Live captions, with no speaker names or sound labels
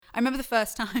I remember the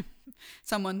first time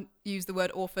someone used the word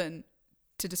orphan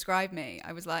to describe me.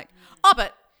 I was like,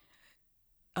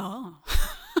 oh.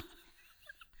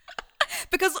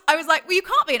 Because I was like, well, you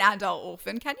can't be an adult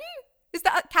orphan, can you?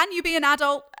 Can you be an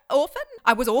adult orphan?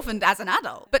 I was orphaned as an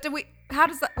adult. But what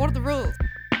are the rules?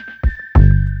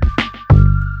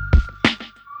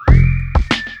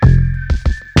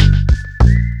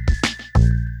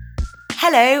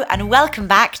 Hello and welcome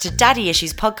back to Daddy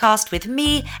Issues podcast with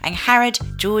me,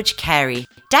 Angharad George Carey.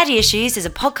 Daddy Issues is a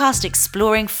podcast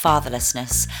exploring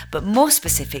fatherlessness, but more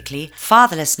specifically,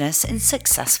 fatherlessness in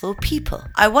successful people.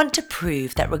 I want to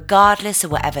prove that regardless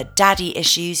of whatever daddy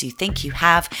issues you think you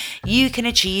have, you can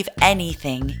achieve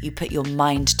anything you put your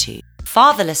mind to.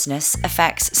 Fatherlessness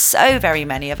affects so very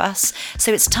many of us,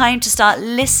 so it's time to start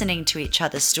listening to each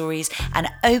other's stories and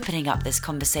opening up this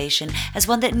conversation as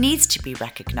one that needs to be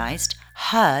recognised,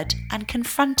 heard and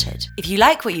confronted. If you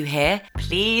like what you hear,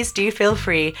 please do feel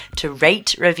free to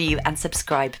rate, review and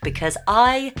subscribe because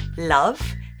I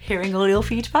love hearing all your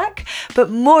feedback, but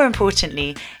more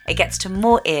importantly, it gets to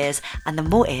more ears, and the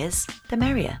more ears, the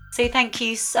merrier. So thank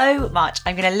you so much.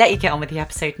 I'm going to let you get on with the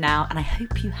episode now, and I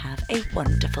hope you have a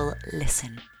wonderful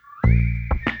listen.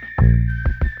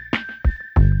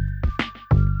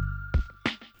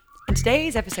 In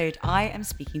today's episode, I am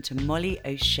speaking to Molly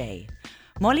O'Shea.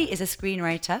 Molly is a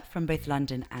screenwriter from both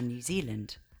London and New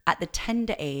Zealand. At the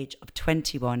tender age of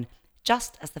 21,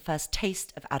 just as the first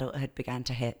taste of adulthood began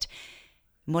to hit,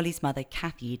 Molly's mother,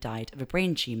 Kathy, died of a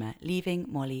brain tumour, leaving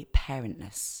Molly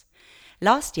parentless.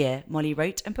 Last year, Molly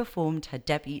wrote and performed her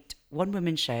debut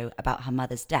one-woman show about her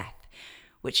mother's death,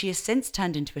 which she has since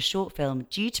turned into a short film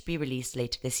due to be released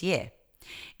later this year.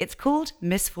 It's called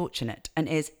Misfortunate and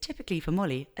is, typically for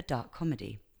Molly, a dark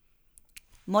comedy.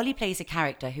 Molly plays a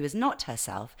character who is not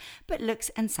herself, but looks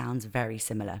and sounds very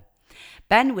similar.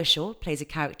 Ben Whishaw plays a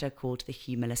character called the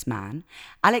Humorless Man.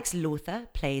 Alex Lawther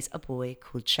plays a boy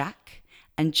called Jack.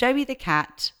 And Joey the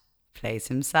cat plays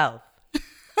himself.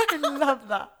 I love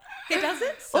that. He does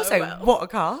it so also, well. What a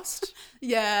cast.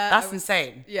 Yeah. That's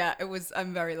insane. Yeah,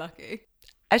 I'm very lucky.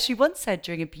 As she once said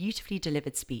during a beautifully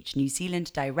delivered speech, New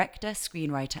Zealand director,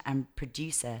 screenwriter and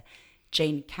producer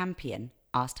Jane Campion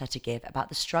asked her to give about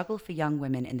the struggle for young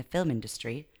women in the film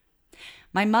industry.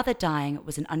 My mother dying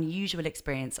was an unusual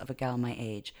experience of a girl my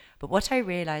age, but what I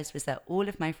realised was that all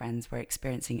of my friends were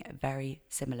experiencing a very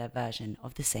similar version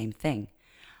of the same thing.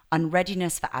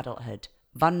 Unreadiness for adulthood,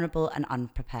 vulnerable and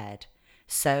unprepared.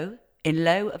 So, in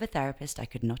lieu of a therapist I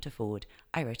could not afford,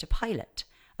 I wrote a pilot,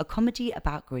 a comedy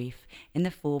about grief in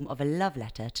the form of a love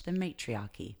letter to the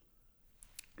matriarchy.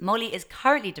 Molly is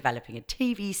currently developing a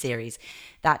TV series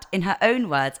that, in her own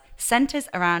words, centres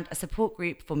around a support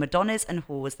group for Madonnas and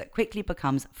whores that quickly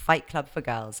becomes Fight Club for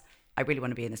girls. I really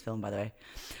want to be in this film, by the way.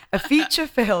 A feature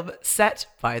film set,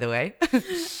 by the way,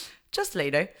 just to let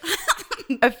you know,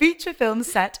 a feature film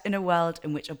set in a world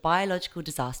in which a biological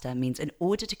disaster means in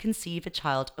order to conceive a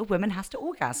child, a woman has to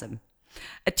orgasm.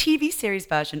 A TV series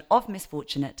version of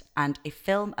Misfortunate and a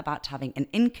film about having an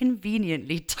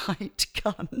inconveniently tight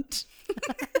cunt.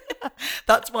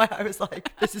 That's why I was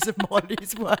like, this is in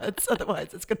Molly's words,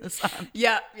 otherwise it's going to sound...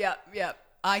 Yeah.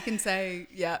 I can say,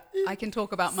 I can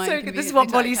talk about my so good. This is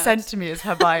what Molly sent to me as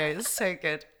her bio. It's so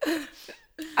good.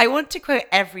 I want to quote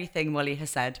everything Molly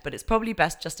has said, but it's probably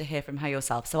best just to hear from her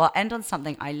yourself. So I'll end on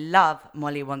something I love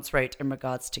Molly once wrote in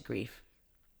regards to grief.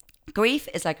 Grief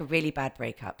is like a really bad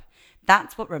breakup.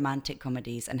 That's what romantic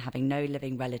comedies and having no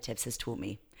living relatives has taught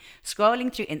me.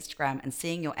 Scrolling through Instagram and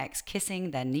seeing your ex kissing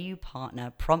their new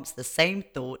partner prompts the same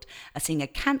thought as seeing a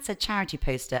cancer charity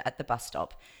poster at the bus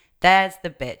stop. There's the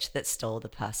bitch that stole the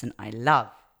person I love.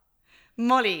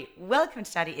 Molly, welcome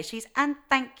to Daddy Issues, and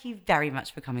thank you very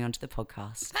much for coming onto the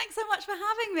podcast. Thanks so much for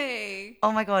having me.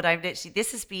 Oh my God,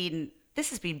 this has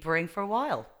been brewing for a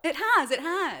while. It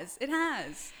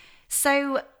has.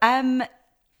 So,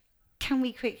 can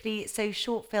we quickly,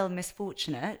 short film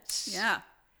Misfortunate. Yeah.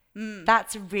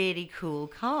 That's a really cool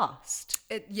cast.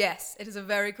 Yes, it is a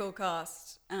very cool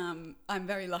cast. I'm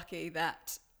very lucky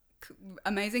that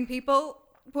amazing people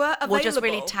were available. Or just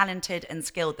really talented and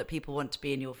skilled that people want to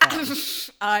be in your film.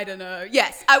 I don't know.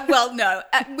 Yes. No.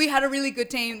 We had a really good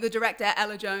team. The director,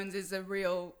 Ella Jones, is I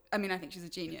think she's a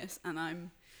genius, and I'm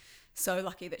so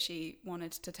lucky that she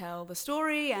wanted to tell the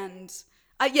story. And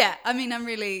I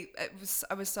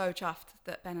was so chuffed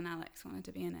that Ben and Alex wanted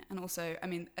to be in it. And also,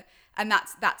 and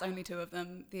that's only two of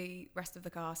them. The rest of the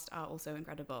cast are also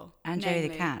incredible. And Joey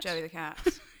the cat. Joey the cat.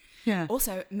 Yeah.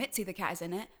 Also, Mitzi the cat is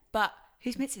in it, but...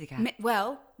 Who's Mitzi the cat?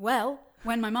 Well,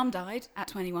 when my mum died at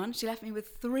 21, she left me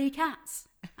with 3 cats.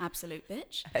 Absolute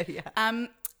bitch. Oh,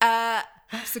 yeah.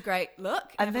 It's a great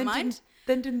look. Never mind.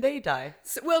 Then didn't they die?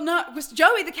 So, well, no,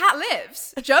 Joey the cat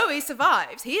lives. Joey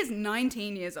survives. He is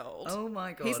 19 years old. Oh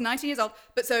my God. He's 19 years old.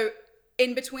 But so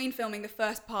in between filming the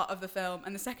first part of the film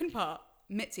and the second part,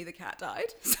 Mitzi the cat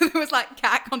died. So there was like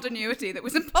cat continuity that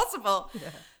was impossible. Yeah.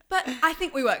 But I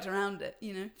think we worked around it,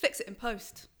 you know, fix it in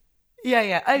post.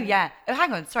 Yeah. Oh, yeah. Oh,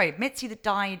 hang on. Sorry. Mitzi that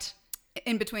died.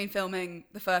 In between filming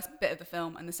the first bit of the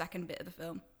film and the second bit of the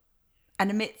film.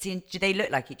 And Mitzi, do they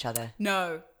look like each other?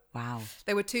 No. Wow.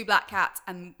 There were two black cats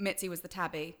and Mitzi was the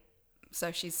tabby.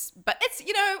 So but it's,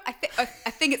 you know, I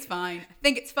think it's fine. I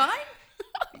think it's fine.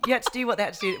 You had to do what they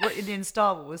had to do in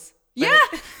Star Wars. Yeah.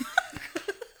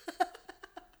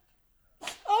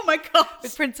 Oh my God.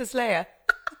 With Princess Leia.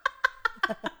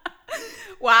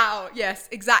 Wow. Yes,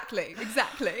 exactly.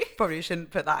 Probably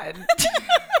shouldn't put that in.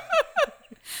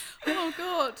 Oh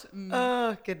God.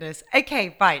 Oh goodness.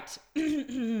 Okay, right.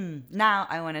 Now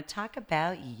I want to talk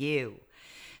about you.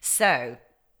 So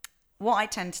what I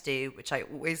tend to do, which I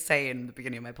always say in the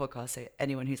beginning of my podcast, so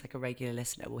anyone who's like a regular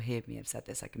listener will hear me have said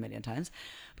this like a million times.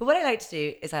 But what I like to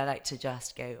do is I like to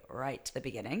just go right to the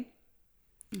beginning.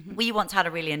 Mm-hmm. We once had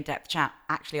a really in-depth chat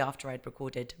actually after I'd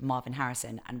recorded Marvin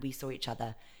Harrison and we saw each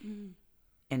other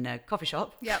in a coffee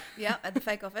shop. Yep, at the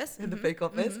fake office. In the fake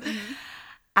office. Mm-hmm.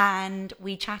 And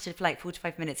we chatted for like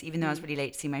 45 minutes, even though I was really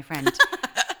late to see my friend.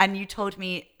 And you told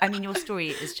me, I mean, your story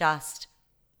is just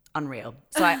unreal.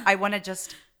 So I want to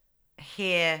just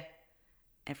hear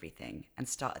everything and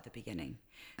start at the beginning.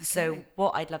 Okay. So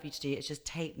what I'd love you to do is just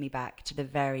take me back to the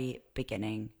very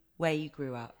beginning, where you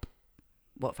grew up,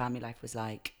 what family life was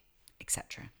like,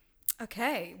 etc.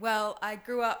 Okay, well, I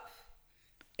grew up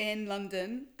in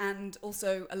London and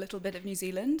also a little bit of New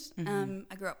Zealand. Mm-hmm.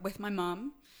 I grew up with my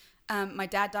mum. My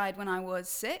dad died when I was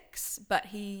 6, but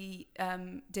he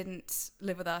didn't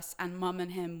live with us, and mum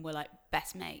and him were like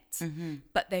best mates,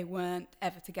 but they weren't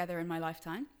ever together in my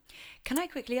lifetime. Can I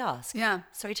quickly ask? Yeah.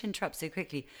 Sorry to interrupt so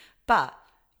quickly, but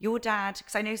your dad,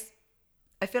 because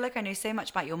I feel like I know so much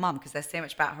about your mum because there's so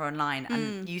much about her online,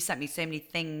 and you sent me so many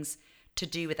things to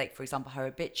do with, like, for example, her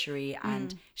obituary,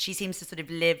 and she seems to sort of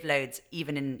live loads,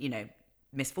 even in, you know,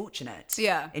 misfortunate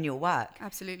in your work.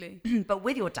 Absolutely. But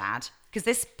with your dad, because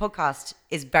this podcast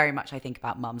is very much, I think,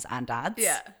 about mums and dads.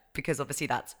 Yeah. Because obviously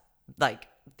that's like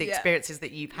the experiences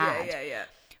that you've had. Yeah.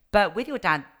 But with your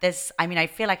dad, I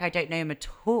feel like I don't know him at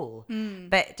all.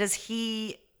 But does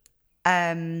he,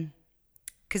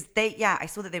 because I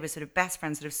saw that they were sort of best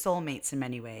friends, sort of soulmates in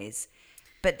many ways,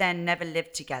 but then never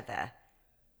lived together.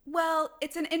 Well,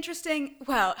 it's an interesting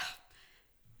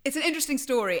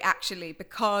story, actually,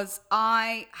 because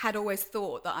I had always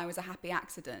thought that I was a happy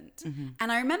accident.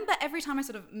 And I remember every time I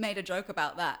sort of made a joke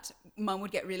about that, mum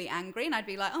would get really angry and I'd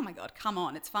be like, oh my God, come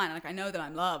on, it's fine. Like, I know that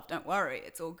I'm loved. Don't worry.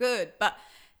 It's all good. But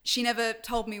she never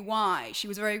told me why. She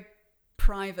was a very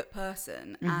private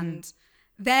person. And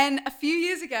then a few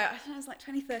years ago, I don't know, it was like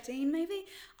 2013 maybe,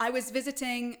 I was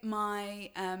visiting my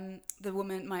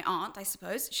aunt, I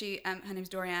suppose. She, her name's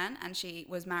Dorianne, and she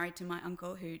was married to my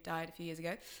uncle who died a few years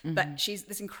ago. But she's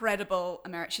this incredible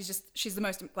she's the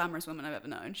most glamorous woman I've ever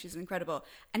known. She's incredible.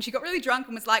 And she got really drunk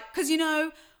and was like, because, you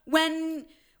know, when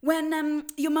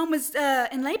your mum was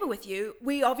in labor with you,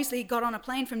 we obviously got on a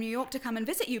plane from New York to come and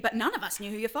visit you, but none of us knew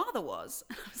who your father was.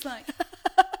 And I was like,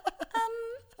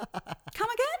 come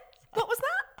again? What was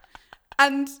that?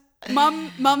 And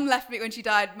mum left me when she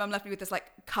died. Mum left me with this like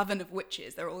coven of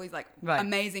witches. There are all these like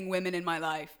amazing women in my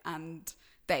life, and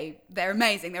they're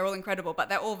amazing. They're all incredible, but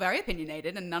they're all very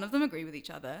opinionated, and none of them agree with each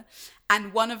other.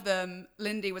 And one of them,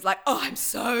 Lindy, was like, "Oh, I'm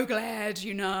so glad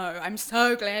you know. I'm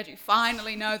so glad you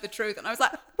finally know the truth." And I was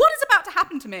like, "What is about to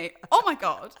happen to me? Oh my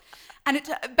God!" And it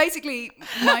basically,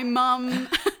 my mum.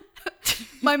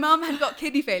 My mum had got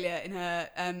kidney failure in her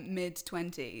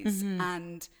mid-20s,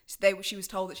 and she was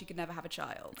told that she could never have a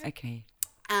child. Okay.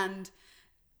 And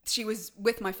she was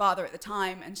with my father at the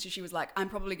time, and so she was like, I'm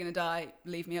probably going to die,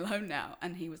 leave me alone now.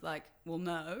 And he was like, well,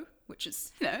 no, which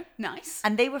is, you know, nice.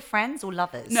 And they were friends or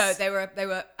lovers? No, they were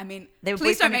I mean,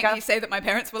 please don't make me say that my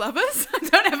parents were lovers. I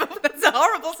don't ever, that's a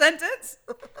horrible sentence.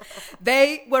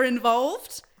 They were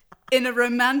involved in a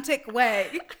romantic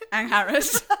way, Ang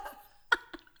Harris.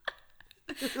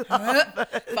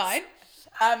 Fine.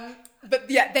 But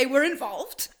yeah, they were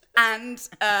involved. And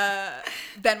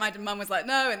then my mum was like,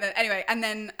 no. And then anyway, and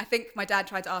then I think my dad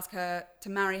tried to ask her to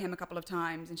marry him a couple of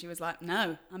times. And she was like,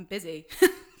 no, I'm busy.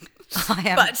 I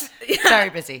am very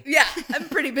busy. Yeah, I'm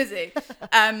pretty busy.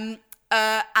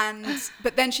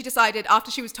 But then she decided,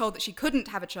 after she was told that she couldn't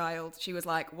have a child, she was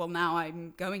like, well, now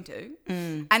I'm going to.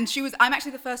 And I'm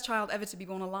actually the first child ever to be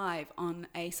born alive on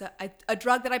a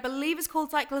drug that I believe is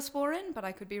called cyclosporin, but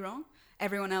I could be wrong.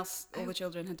 everyone else, all the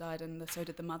children had died, and so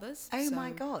did the mothers. Oh so.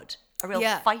 my God. A real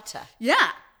Yeah. fighter.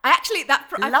 Yeah. I actually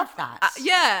Love that.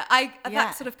 Yeah, Yeah.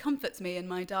 that sort of comforts me in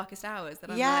my darkest hours.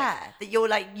 That I'm Yeah. like, That you're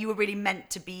like, you were really meant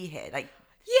to be here. Like,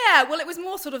 yeah. Well, it was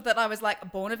more sort of that I was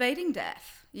like born evading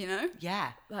death. You know,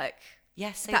 yeah. like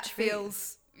Yes, so that true.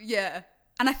 feels yeah.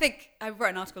 And I think I wrote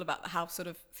an article about how sort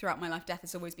of throughout my life, death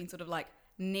has always been sort of like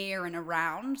near and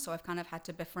around. So I've kind of had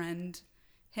to befriend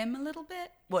him a little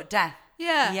bit. What, death?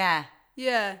 Yeah. Yeah.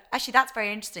 Yeah. Actually, that's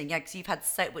very interesting. Yeah, because you've had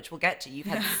so, which we'll get to, you've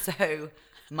had so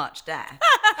much death.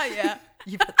 Yeah.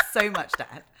 You've had so much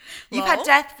death. You've Lol. had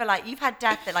death that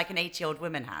like an 80-year-old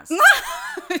woman has.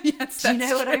 Yes, Do you know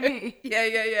that's what I true. mean?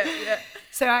 Yeah.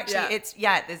 So actually,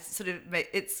 Yeah. there's sort of,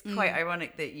 it's quite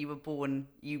ironic that you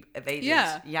evaded.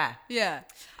 Yeah. Yeah. Yeah.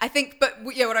 I think, but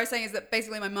yeah, what I was saying is that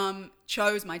basically my mum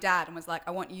chose my dad and was like,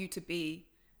 I want you to be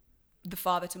the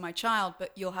father to my child,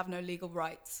 but you'll have no legal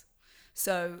rights.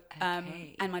 So,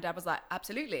 Okay. and my dad was like,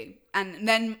 absolutely. And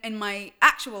then in my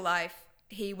actual life,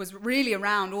 he was really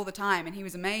around all the time and he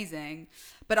was amazing.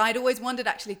 But I'd always wondered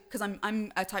actually, because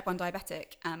I'm a type 1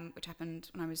 diabetic, which happened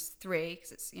when I was 3,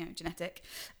 because it's, genetic.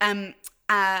 I'd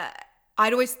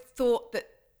always thought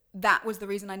that was the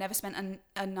reason I never spent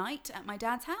a night at my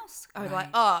dad's house. I was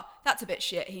like, that's a bit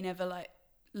shit. He never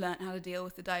learned how to deal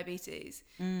with the diabetes.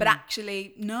 But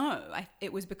actually, no,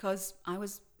 it was because I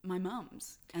was my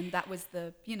mum's, and that was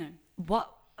the,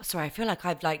 What? Sorry, I feel like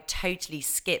I've like totally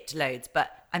skipped loads,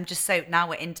 but I'm just so, now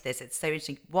we're into this, it's so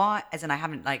interesting. Why, as in I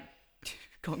haven't like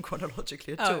gone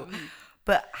chronologically at all,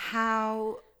 but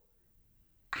how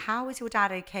is your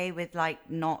dad okay with like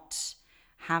not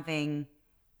having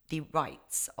the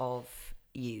rights of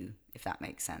you, if that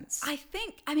makes sense? I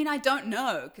don't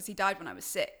know, because he died when I was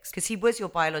 6. Because he was your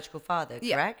biological father,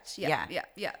 correct? Yeah.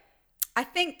 I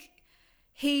think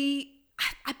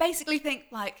I basically think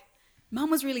like, Mum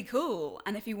was really cool,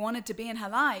 and if you wanted to be in her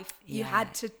life, you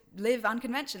had to live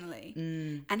unconventionally.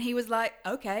 And he was like,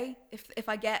 okay, if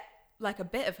I get like a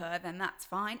bit of her, then that's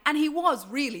fine. And he was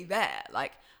really there.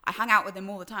 Like, I hung out with him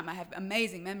all the time. I have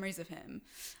amazing memories of him.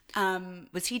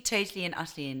 Was he totally and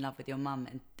utterly in love with your mum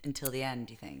until the end,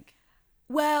 do you think?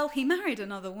 Well, he married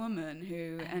another woman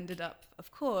who ended up,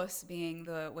 of course, being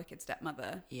the wicked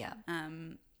stepmother. Yeah.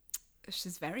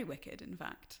 She's very wicked, in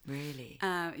fact. Really?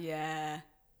 Yeah.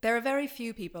 There are very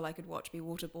few people I could watch be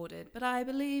waterboarded, but I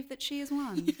believe that she is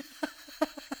one.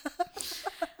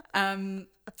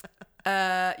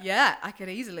 Yeah, I could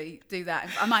easily do that.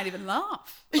 I might even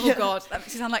laugh. Oh God, that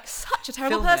makes you sound like such a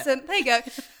terrible person. There you go.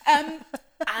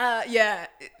 Yeah,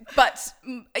 but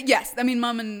yes, I mean,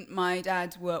 Mum and my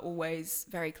dad were always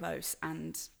very close,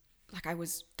 and like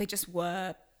they just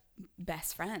were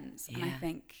best friends. And I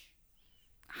think,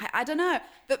 I don't know,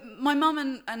 that my mum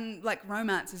and like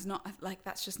romance is not like,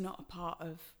 that's just not a part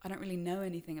of, I don't really know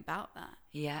anything about that.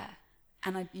 Yeah.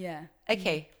 And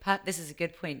Okay, this is a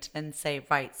good point to then say,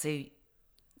 right, so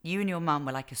you and your mum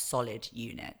were like a solid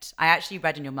unit. I actually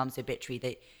read in your mum's obituary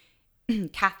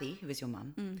that Kathy, who was your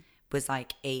mum, was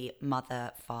like a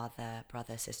mother, father,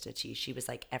 brother, sister to you. She was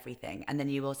like everything. And then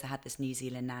you also had this New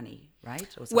Zealand nanny, right?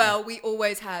 Or something? Well, we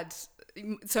always had,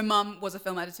 so Mum was a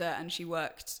film editor and she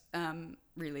worked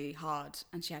really hard,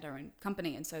 and she had her own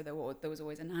company, and so there was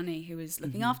always a nanny who was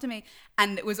looking after me,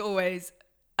 and it was always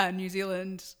a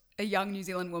young New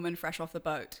Zealand woman fresh off the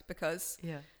boat, because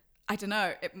I don't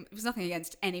know, it was nothing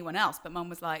against anyone else, but Mum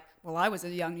was like, well, I was a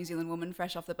young New Zealand woman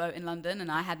fresh off the boat in London,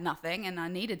 and I had nothing, and I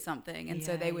needed something, and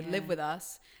so they would live with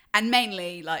us, and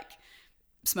mainly like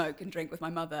smoke and drink with my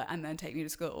mother, and then take me to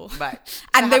school. Right.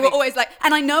 And they were always like,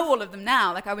 and I know all of them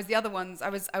now. Like, I was the other ones. I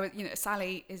was,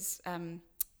 Sally is,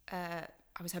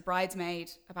 I was her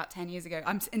bridesmaid about 10 years ago.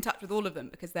 I'm in touch with all of them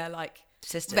because they're like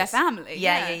sisters. They're family.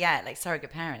 Yeah. Like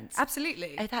surrogate parents.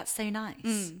 Absolutely. Oh, that's so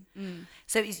nice.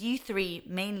 So it was you three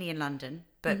mainly in London,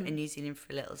 but in New Zealand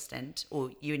for a little stint,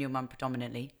 or you and your mum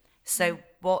predominantly. So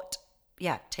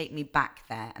take me back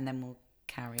there and then we'll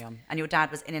carry on. And your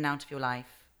dad was in and out of your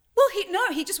life. Well,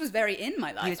 he just was very in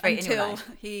my life. He was very until in your life.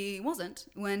 He wasn't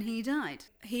when he died.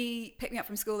 He picked me up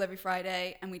from school every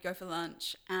Friday and we'd go for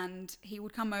lunch, and he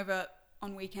would come over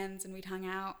on weekends and we'd hang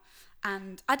out.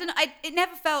 And I don't know, it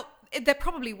never felt, there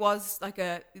probably was like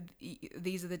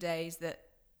these are the days that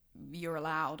you're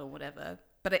allowed or whatever,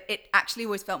 but it actually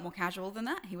always felt more casual than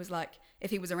that. He was like, if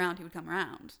he was around, he would come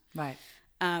around. Right.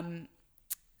 And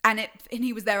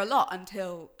he was there a lot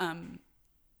until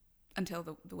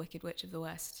the Wicked Witch of the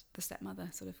West, the stepmother,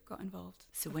 sort of got involved.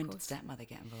 So when did stepmother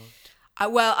get involved?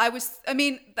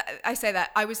 I say that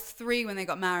I was 3 when they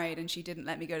got married, and she didn't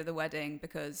let me go to the wedding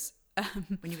because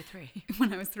When you were 3.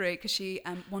 when I was 3, because she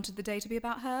wanted the day to be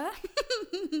about her.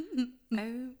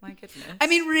 Oh my goodness. I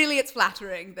mean, really, it's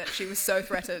flattering that she was so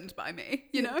threatened by me.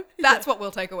 You know, that's what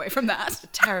we'll take away from that.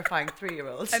 Terrifying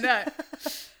 3-year-old. I know.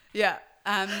 Yeah.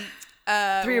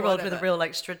 3-year-old with a whatever. real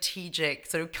like strategic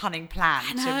sort of cunning plan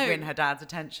I to know. win her dad's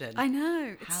attention. I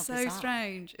know. It's How so bizarre.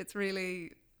 strange. It's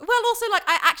really. Well, also, like,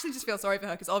 I actually just feel sorry for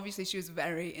her because obviously she was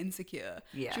very insecure.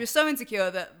 Yeah. She was so insecure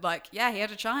that, like, yeah, he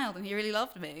had a child and he really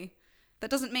loved me. That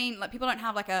doesn't mean, like, people don't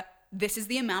have, like, this is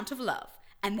the amount of love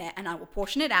and I will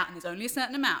portion it out and there's only a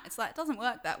certain amount. It's like, it doesn't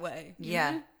work that way. you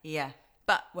Yeah, know? yeah.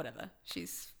 But whatever.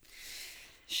 She's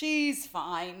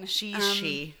fine.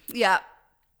 She. Yeah.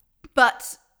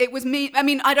 But it was me. I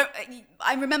mean,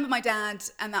 I remember my dad,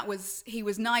 and he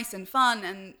was nice and fun,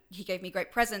 and he gave me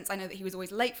great presents. I know that he was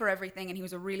always late for everything, and he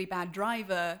was a really bad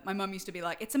driver. My mum used to be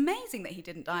like, it's amazing that he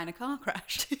didn't die in a car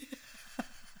crash.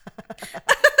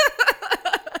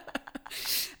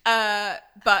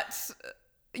 But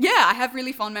yeah, I have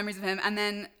really fond memories of him. And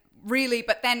then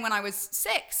but then when I was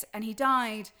 6 and he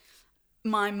died,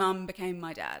 my mum became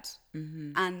my dad.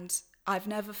 Mm-hmm. And I've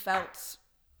never felt,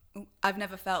 I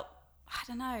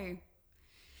don't know.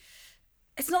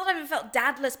 It's not that I've ever felt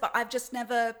dadless, but I've just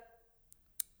never,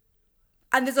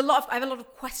 and I have a lot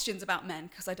of questions about men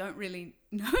because I don't really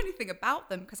know anything about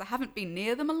them because I haven't been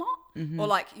near them a lot. Mm-hmm. Or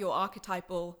like your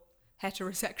archetypal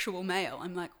heterosexual male.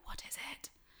 I'm like, what is it?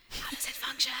 How does it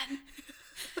function?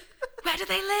 Where do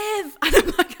they live? And I'm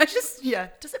like, Yeah.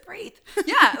 Does it breathe?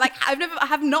 yeah, like I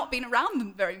have not been around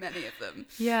them, very many of them.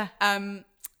 Yeah.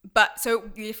 But so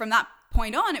from that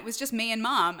point on, it was just me and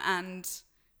mum, and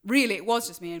really it was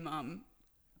just me and mum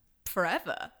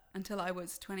forever until I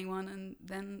was 21, and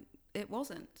then it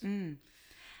wasn't. Mm.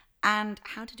 And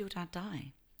how did your dad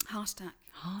die? Heart attack.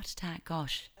 Heart attack,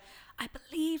 gosh. I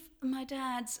believe my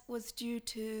dad's was due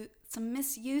to some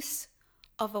misuse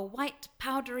of a white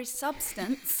powdery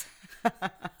substance.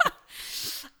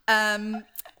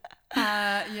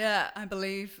 Yeah, I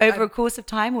believe. Over a course of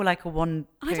time or like a one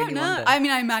I don't know. wonder? I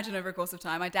mean, I imagine over a course of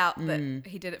time. I doubt that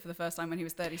he did it for the first time when he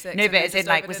was 36. No, and but then as in just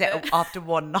like, was overdid it after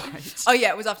one night? Oh yeah,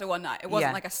 it was after one night. It wasn't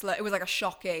Yeah. like it was like a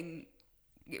shocking.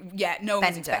 Yeah, no one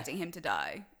was Bender. expecting him to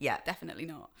die. Yeah. Definitely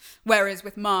not. Whereas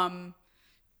with mum,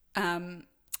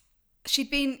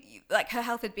 she'd been like, her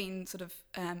health had been sort of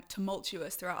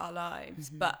tumultuous throughout our lives,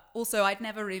 but also I'd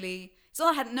never really. So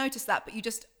I hadn't noticed that, but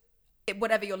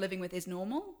whatever you're living with is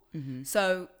normal.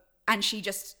 So, and she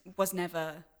just was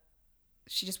not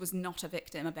a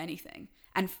victim of anything.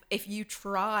 And if you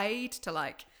tried to,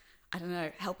 like, I don't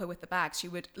know, help her with the bags, she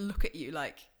would look at you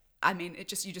like, I mean, you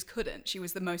just couldn't. She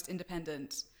was the most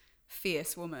independent,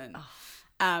 fierce woman.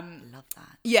 Love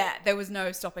that. Yeah, there was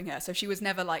no stopping her. So she was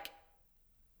never like,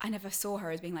 I never saw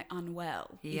her as being like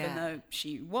unwell, even though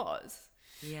she was.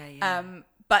 Yeah, yeah.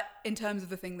 But in terms of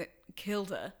the thing that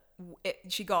killed her,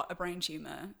 she got a brain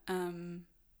tumor.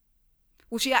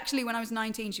 Well, she actually, when I was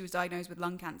 19, she was diagnosed with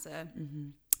lung cancer.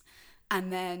 Mm-hmm.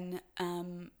 And then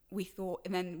we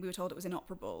were told it was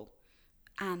inoperable.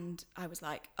 And I was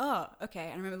like, oh, okay.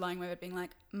 And I remember lying in my bed being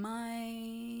like,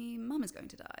 my mum is going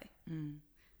to die. Mm.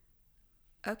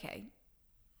 Okay.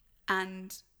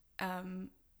 And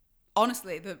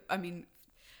honestly,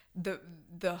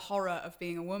 the horror of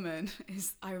being a woman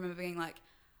is, I remember being like,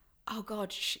 oh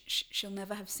God, she'll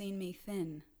never have seen me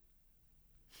thin.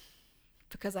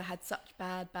 Because I had such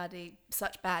bad body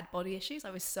issues.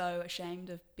 I was so ashamed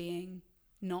of being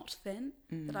not thin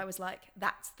that I was like,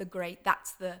 that's the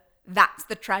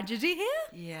tragedy here.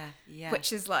 Yeah, yeah.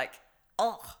 Which is like,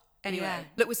 oh, anyway. Yeah.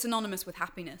 But it was synonymous with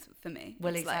happiness for me.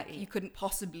 Well, it's exactly. like, you couldn't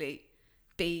possibly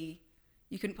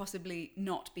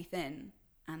not be thin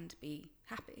and be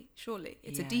happy. Surely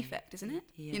it's a defect, isn't it?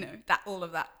 Yeah. You know, all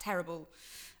of that terrible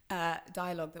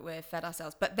dialogue that we're fed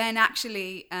ourselves. But then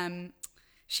actually,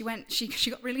 she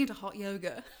got really into hot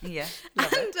yoga. Yeah,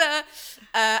 love it.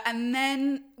 And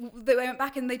then they went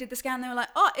back and they did the scan. They were like,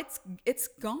 oh, it's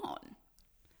gone.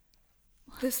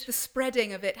 The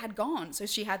spreading of it had gone. So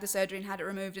she had the surgery and had it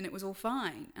removed and it was all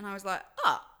fine. And I was like,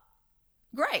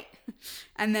 great.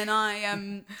 And then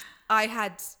I've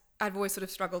always sort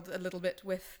of struggled a little bit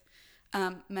with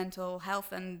mental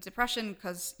health and depression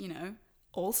because, you know,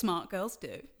 all smart girls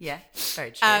do. Yeah,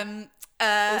 very true.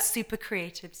 All super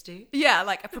creatives do. Yeah,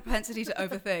 like a propensity to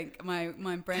overthink.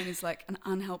 My brain is like an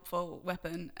unhelpful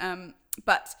weapon.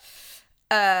 But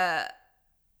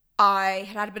I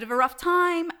had a bit of a rough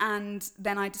time, and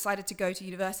then I decided to go to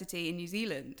university in New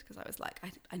Zealand because I was like,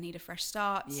 I need a fresh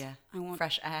start. Yeah, I want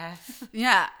fresh air.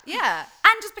 yeah,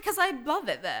 and just because I love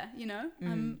it there, you know,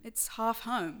 it's half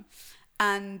home.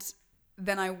 And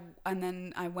then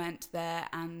I went there,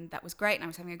 and that was great, and I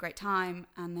was having a great time.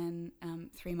 And then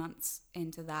 3 months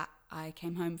into that, I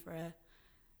came home for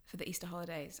the Easter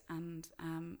holidays, and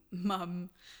Mum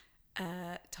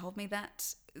told me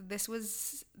that this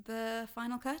was the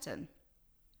final curtain.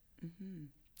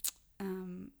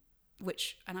 And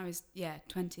I was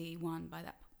 21 by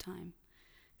that time,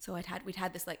 so we'd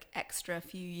had this like extra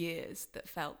few years that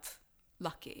felt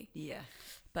lucky. Yeah.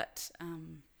 But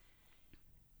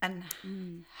and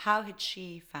how had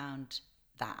she found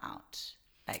that out?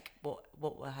 Like, what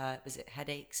were was it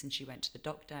headaches and she went to the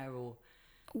doctor, or?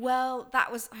 Well,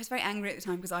 I was very angry at the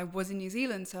time because I was in New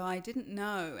Zealand, so I didn't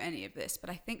know any of this. But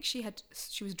I think she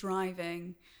was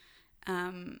driving,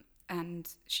 and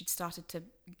she'd started to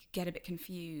get a bit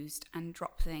confused and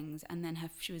drop things. And then a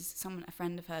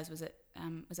friend of hers was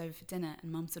over for dinner,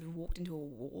 and Mum sort of walked into a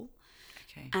wall.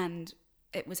 Okay. And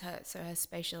it was her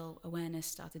spatial awareness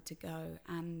started to go,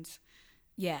 and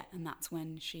that's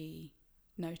when she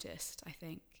noticed, I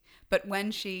think. But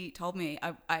when she told me,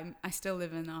 I still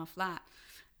live in our flat,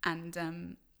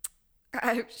 and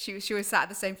she was sat at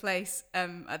the same place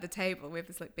at the table. We have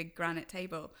this like big granite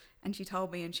table, and she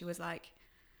told me, and she was like,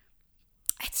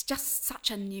 "It's just such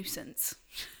a nuisance."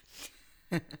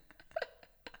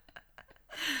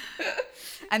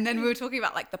 And then we were talking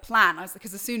about like the plan. I was like,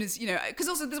 because as soon as, because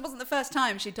also this wasn't the first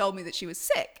time she told me that she was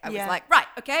sick. I was like, right,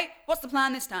 okay, what's the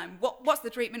plan this time? What's the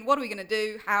treatment? What are we going to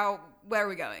do? Where are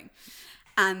we going?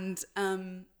 And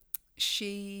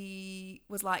she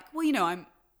was like, well,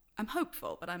 I'm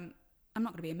hopeful, but I'm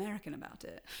not going to be American about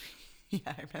it. Yeah,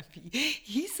 I remember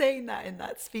you saying that in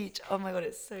that speech. Oh my God,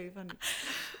 it's so funny.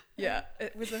 Yeah,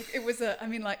 it was I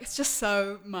mean, like, it's just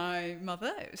so my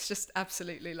mother. It was just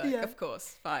absolutely like, of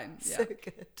course, fine. Yeah. So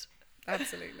good.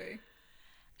 Absolutely.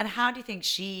 And how do you think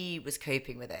she was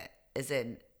coping with it? As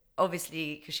in,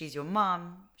 obviously, because she's your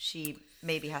mum, she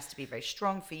maybe has to be very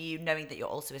strong for you, knowing that you're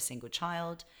also a single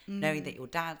child, knowing that your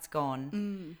dad's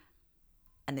gone,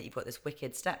 and that you've got this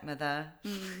wicked stepmother.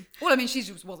 Well, I mean, she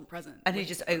just wasn't present. And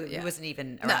who wasn't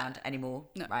even around anymore,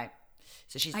 right?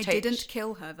 So I didn't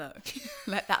kill her, though.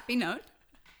 Let that be known.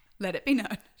 Let it be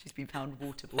known. She's been found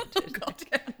waterboarded. Oh, God,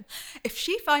 yeah. If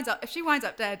she winds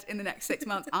up dead in the next 6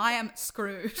 months, I am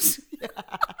screwed.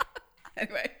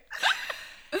 Anyway.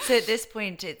 So at this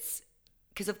point, it's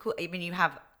because of course, I mean, you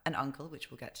have an uncle, which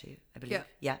we'll get to, I believe.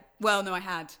 Yeah. Well, no, I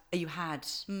had. Oh, you had.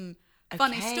 Okay.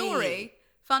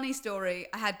 Funny story.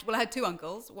 I had two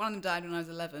uncles. One of them died when I was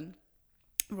 11.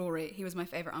 Rory, he was my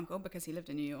favourite uncle because he lived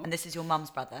in New York. And this is your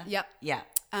mum's brother? Yep. Yeah.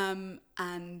 And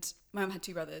my mum had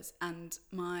two brothers, and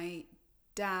my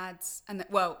dad's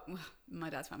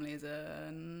family is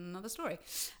another story.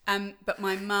 But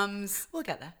my mum's... We'll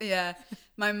get there. Yeah.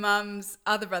 My mum's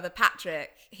other brother,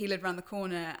 Patrick, he lived around the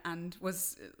corner and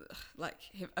was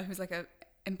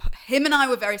him and I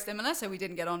were very similar, so we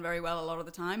didn't get on very well a lot of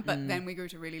the time, but then we grew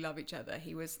to really love each other.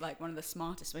 He was like one of the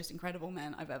smartest, most incredible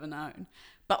men I've ever known,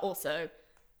 but also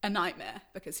a nightmare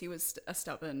because he was a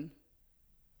stubborn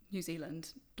New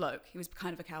Zealand bloke. He was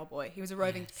kind of a cowboy. He was a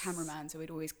roving cameraman, so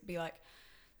he'd always be like,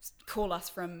 call us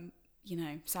from,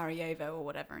 Sarajevo or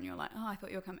whatever, and you're like, oh, I thought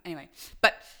you were coming. Anyway,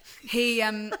 but he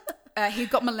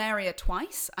got malaria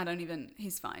twice.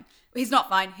 He's fine. He's not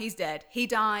fine. He's dead. He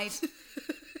died.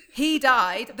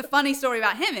 The funny story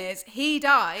about him is he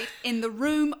died in the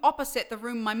room opposite the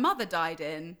room my mother died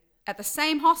in at the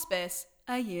same hospice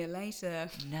a year later.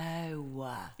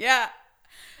 No. Yeah.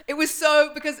 It's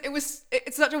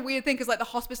such a weird thing because like the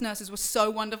hospice nurses were so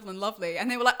wonderful and lovely,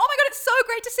 and they were like, oh my God, it's so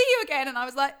great to see you again. And I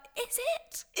was like, is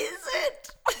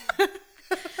it?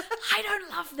 I don't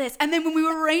love this. And then when we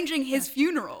were arranging his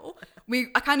funeral,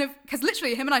 because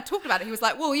literally him and I talked about it. He was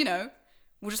like, well,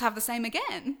 we'll just have the same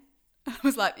again. I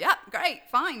was like, yeah, great,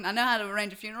 fine. I know how to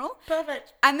arrange a funeral.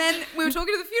 Perfect. And then we were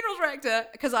talking to the funeral director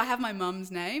because I have my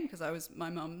mum's name because I was my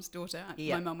mum's daughter.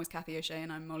 Yeah. My mum was Kathy O'Shea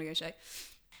and I'm Molly O'Shea.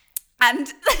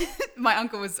 And my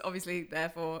uncle was obviously there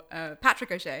for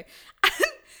Patrick O'Shea. And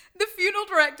the funeral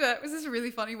director was this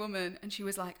really funny woman. And she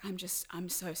was like, I'm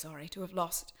so sorry to have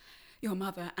lost your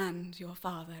mother and your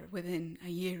father within a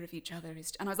year of each other.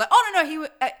 And I was like, oh, no,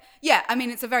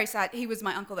 it's a very sad, he was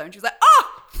my uncle though. And she was like,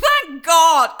 oh, thank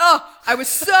God. Oh, I was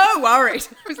so worried.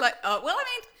 I was like, oh, well,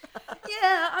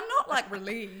 I'm not like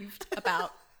relieved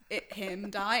about him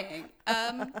dying.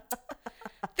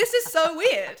 This is so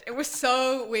weird. It was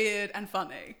so weird and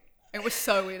funny. That is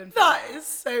so weird and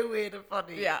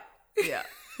funny. Yeah.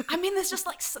 There's just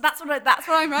like, that's what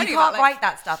I'm writing about. You can't write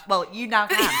that stuff. Well, you now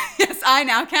can. Yes, I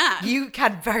now can. You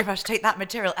can very much take that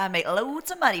material and make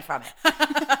loads of money from it.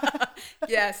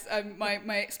 Yes,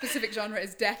 my specific genre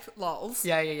is death lols.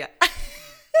 Yeah.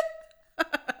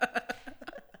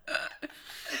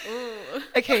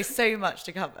 Okay, so much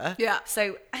to cover. Yeah.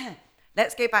 So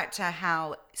let's go back to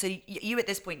how. So you at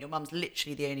this point, your mum's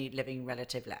literally the only living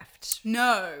relative left.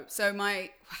 No. So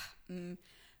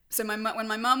when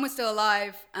my mum was still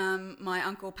alive, my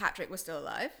uncle Patrick was still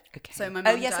alive. Okay. So my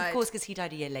mum yes, died. of course, because he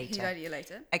died a year later. He died a year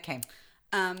later. Okay.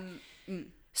 Mm.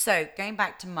 So going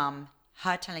back to mum,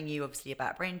 her telling you obviously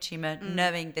about a brain tumor,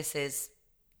 knowing this is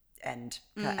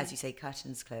as you say,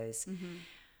 curtains close. Mm-hmm.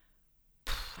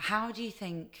 How do you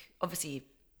think? Obviously,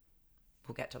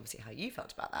 we'll get to obviously how you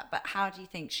felt about that, but how do you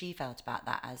think she felt about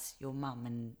that as your mum,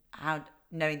 and how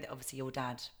knowing that obviously your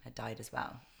dad had died as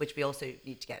well, which we also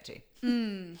need to get to.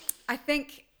 I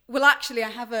think, well, actually, I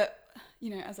have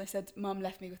as I said, Mum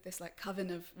left me with this like coven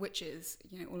of witches,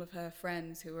 all of her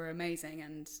friends who were amazing,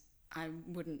 and I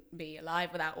wouldn't be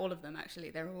alive without all of them, actually.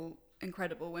 They're all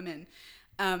incredible women.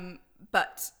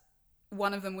 But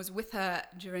one of them was with her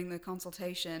during the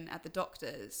consultation at the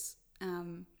doctor's.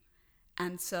 And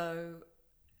so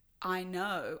I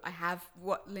have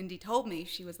what Lindy told me.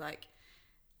 She was like,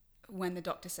 when the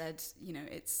doctor said,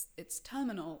 it's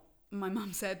terminal, my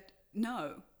mum said,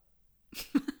 no.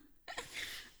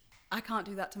 I can't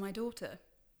do that to my daughter.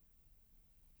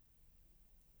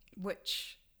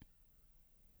 Which,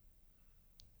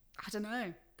 I don't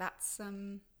know, that's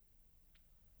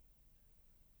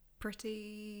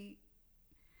pretty...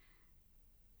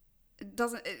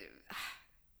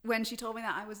 When she told me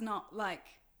that, I was like,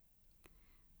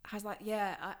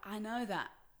 yeah, I know that.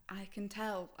 I can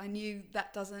tell. I knew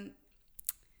that doesn't...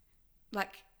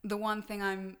 Like, the one thing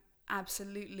I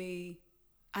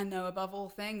know above all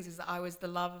things is that I was the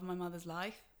love of my mother's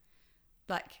life.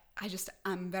 Like,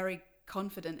 I'm very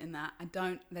confident in that.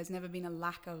 There's never been a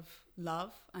lack of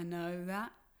love. I know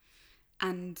that.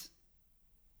 And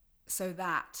so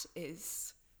that's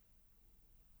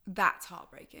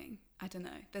heartbreaking. I don't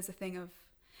know. There's a thing of,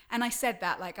 and I said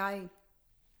that,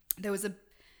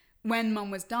 when Mum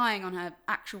was dying on her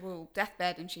actual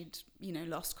deathbed, and she'd,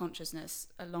 lost consciousness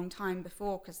a long time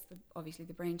before, because obviously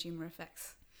the brain tumor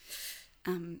affects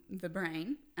the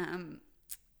brain.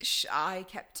 I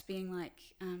kept being like,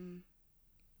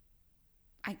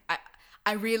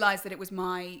 I realized that it was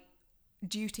my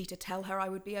duty to tell her I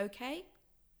would be okay.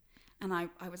 And I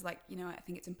was like, I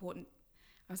think it's important.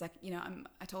 I was like,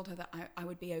 I told her that I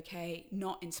would be okay,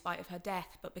 not in spite of her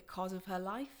death, but because of her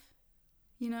life,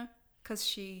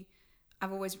 because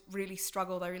I've always really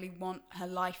struggled. I really want her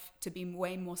life to be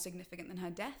way more significant than her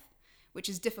death, which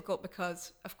is difficult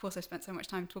because, of course, I spent so much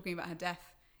time talking about her death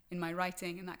in my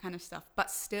writing and that kind of stuff. But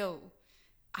still,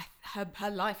 her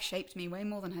life shaped me way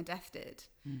more than her death did.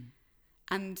 Mm.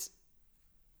 And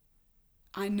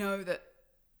I know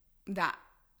that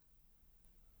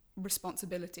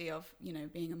responsibility of,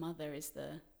 being a mother is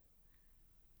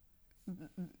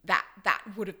that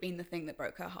would have been the thing that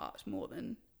broke her heart more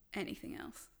than anything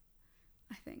else,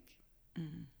 I think.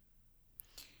 Mm.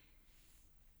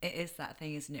 It is that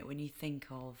thing, isn't it, when you think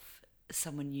of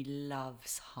someone you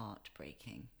love's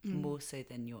heartbreaking, more so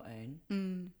than your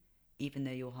own, even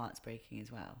though your heart's breaking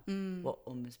as well. What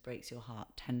almost breaks your heart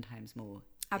 10 times more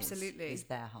absolutely is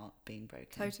their heart being broken.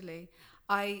 Totally.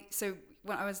 So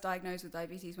when I was diagnosed with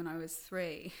diabetes when I was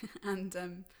 3,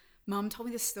 and Mum told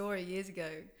me this story years ago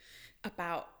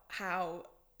about how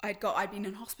I'd been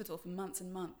in hospital for months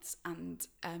and months, and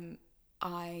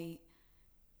I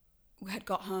had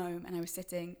got home, and I was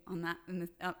sitting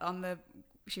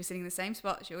she was sitting in the same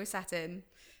spot she always sat in,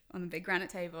 on the big granite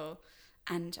table,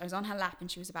 and I was on her lap,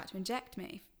 and she was about to inject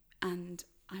me, and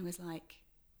I was like,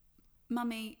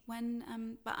 Mummy,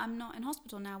 but I'm not in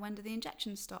hospital now, when do the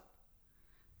injections stop?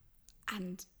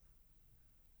 And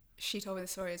she told me the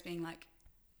story as being like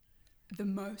the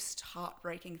most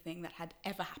heartbreaking thing that had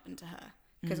ever happened to her,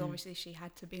 because obviously she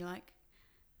had to be like,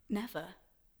 never,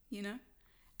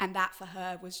 and that for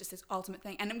her was just this ultimate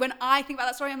thing. And when I think about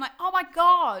that story, I'm like, oh my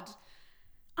God,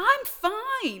 I'm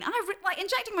fine.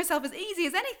 Injecting myself is easy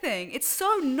as anything. It's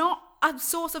so not a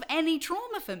source of any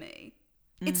trauma for me.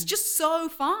 It's just so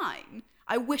fine.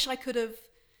 I wish I could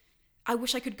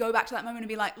go back to that moment and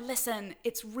be like, listen,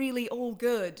 it's really all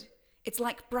good. It's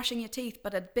like brushing your teeth,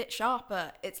 but a bit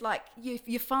sharper. It's like,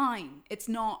 you're fine. It's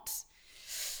not,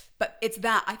 but it's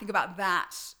that, I think about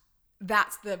that.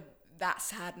 That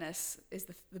sadness is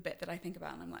the bit that I think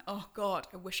about. And I'm like, oh God,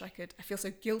 I feel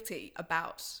so guilty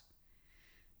about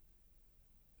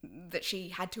that she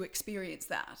had to experience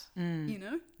that,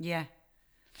 Yeah,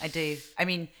 I do. I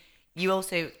mean, you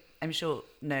also, I'm sure,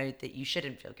 know that you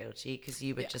shouldn't feel guilty because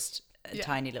you were just a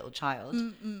tiny little child.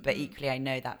 But equally, I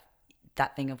know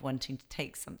that thing of wanting to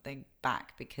take something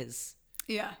back because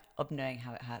of knowing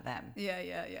how it hurt them.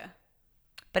 Yeah.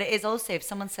 But it is also, if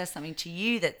someone says something to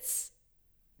you that's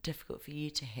difficult for you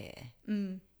to hear.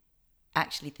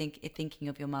 Actually thinking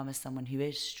of your mum as someone who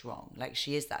is strong. Like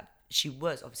she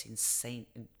was obviously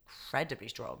incredibly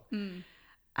strong.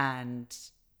 And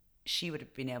she would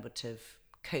have been able to have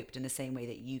coped in the same way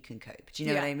that you can cope. Do you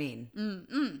know what I mean?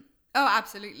 Oh,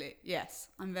 absolutely. Yes.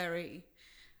 I'm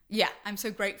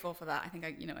so grateful for that. I think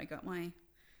I got my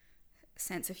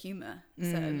sense of humor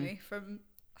certainly from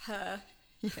her.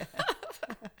 Yeah.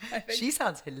 She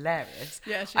sounds hilarious.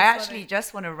 Yeah, she's I actually funny.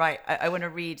 just want to I want to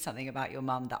read something about your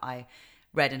mum that I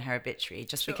read in her obituary,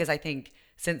 just because I think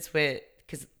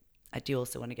because I do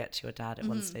also want to get to your dad at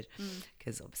one stage,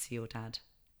 because obviously your dad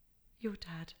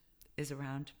is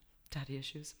around, daddy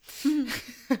issues.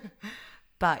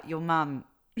 But your mum,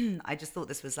 I just thought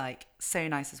this was like so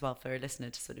nice as well for a listener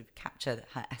to sort of capture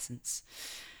her essence.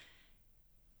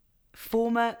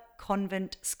 Former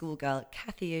convent schoolgirl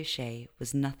Cathy O'Shea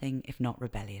was nothing if not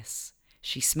rebellious.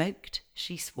 She smoked,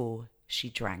 she swore, she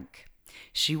drank.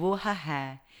 She wore her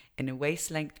hair in a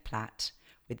waist-length plait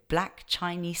with black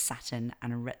Chinese satin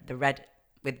and the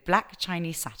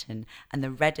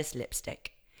reddest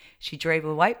lipstick. She drove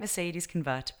a white Mercedes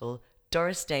convertible,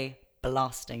 Doris Day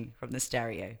blasting from the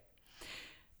stereo.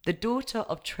 The daughter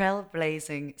of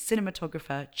trailblazing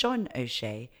cinematographer John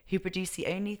O'Shea, who produced the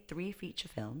only 3 feature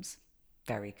films,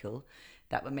 very cool,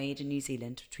 that were made in New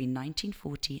Zealand between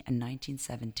 1940 and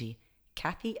 1970,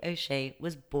 Cathy O'Shea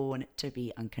was born to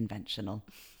be unconventional.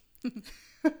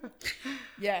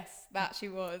 Yes, that she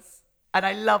was. And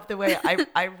I love the way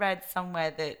I read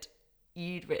somewhere that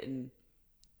you'd written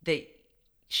that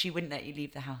she wouldn't let you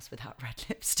leave the house without red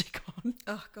lipstick on.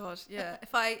 Oh God, yeah.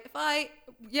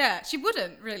 She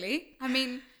wouldn't really. I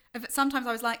mean, sometimes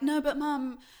I was like, no, but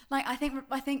Mum, like I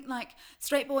think like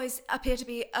straight boys appear to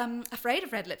be afraid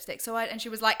of red lipstick. And she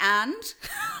was like, and.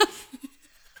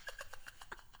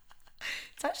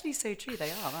 It's actually so true. They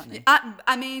are, aren't they?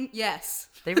 I mean, yes.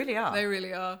 They really are. They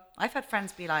really are. I've had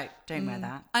friends be like, don't wear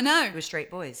that. I know. We're straight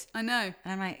boys. I know. And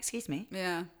I'm like, excuse me?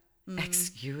 Yeah.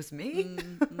 Excuse me?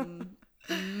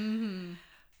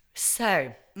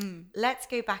 So, let's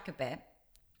go back a bit.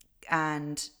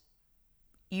 And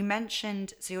you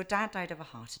mentioned, so your dad died of a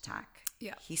heart attack.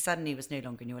 Yeah. He suddenly was no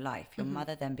longer in your life. Your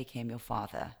mother then became your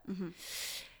father.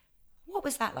 What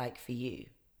was that like for you?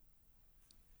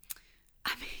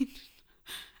 I mean,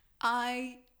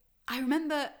 I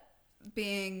remember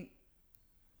being,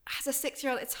 as a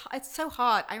 6-year-old, it's so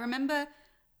hard. I remember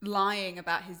lying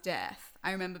about his death.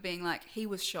 I remember being like, he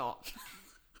was shot.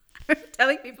 I remember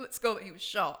telling people at school that he was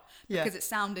shot because it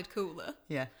sounded cooler.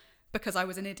 Yeah. Because I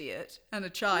was an idiot and a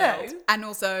child. No. And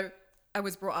also, I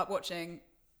was brought up watching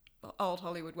old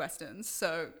Hollywood westerns.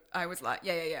 So I was like,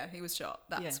 yeah, he was shot.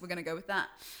 We're going to go with that.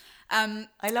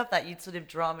 I love that you'd sort of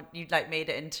you'd like made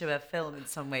it into a film in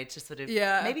some way to sort of,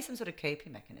 maybe some sort of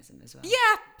coping mechanism as well.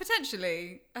 Yeah,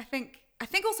 potentially. I think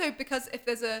also because if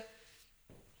there's I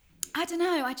don't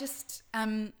know, I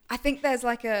think there's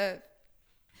like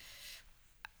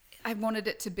I wanted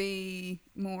it to be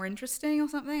more interesting or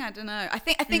something. I don't know. I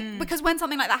think because when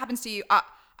something like that happens to you,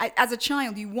 as a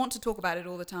child, you want to talk about it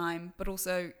all the time, but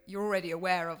also you're already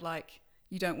aware of like,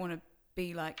 you don't want to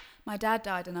be like, my dad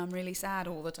died and I'm really sad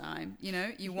all the time. You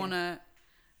know, you want to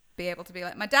be able to be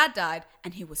like, my dad died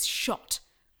and he was shot.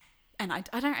 And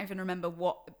I don't even remember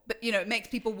what, but you know, it makes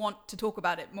people want to talk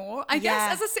about it more. I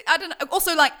guess I don't know.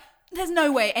 Also, like, there's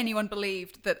no way anyone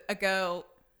believed that a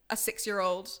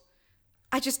 6-year-old,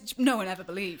 no one ever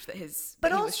believed that he was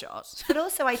shot. But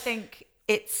also I think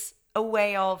it's a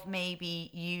way of maybe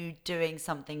you doing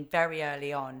something very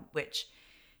early on, which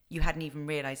you hadn't even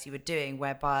realized you were doing,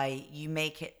 whereby you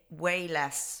make it way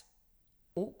less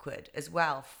awkward as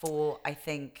well for, I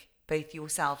think, both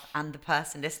yourself and the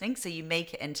person listening. So you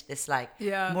make it into this like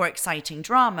more exciting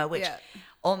drama, which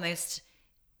almost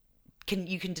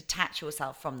you can detach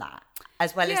yourself from that,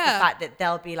 as well as the fact that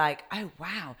they'll be like, oh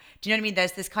wow, do you know what I mean?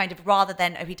 There's this kind of, rather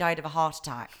than, oh, he died of a heart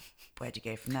attack, where'd you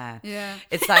go from there? Yeah,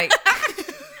 it's like,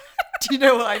 do you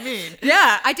know what I mean?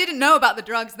 Yeah, I didn't know about the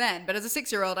drugs then, but as a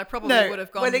 6-year-old, I probably would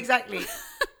have gone. Well, exactly.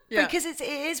 Because it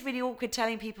is really awkward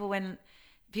telling people when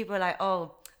people are like,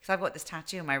 oh, because I've got this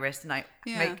tattoo on my wrist and I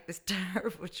make this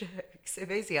terrible joke. So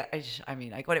basically,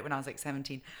 I got it when I was like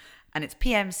 17, and it's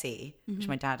PMC, which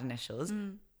my dad's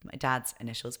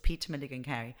initials, Peter Milligan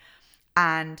Carey.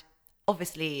 And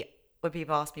obviously, when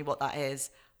people ask me what that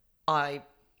is, I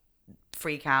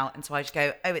freak out, and so I just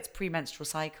go, oh, it's premenstrual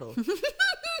cycle.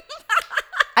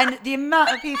 And the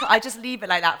amount of people, I just leave it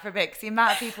like that for a bit, because the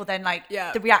amount of people then like,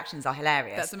 the reactions are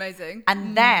hilarious. That's amazing.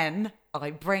 And then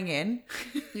I bring in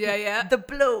the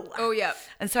blue. Oh, yeah.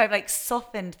 And so I've like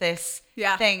softened this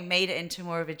thing, made it into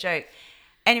more of a joke.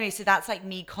 Anyway, so that's like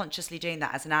me consciously doing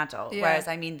that as an adult. Yeah. Whereas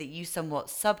I mean that you somewhat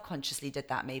subconsciously did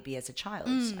that maybe as a child.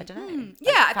 I don't know. Like,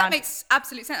 Yeah, that makes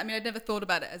absolute sense. I mean, I'd never thought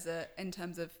about it in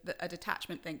terms of a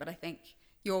detachment thing, but I think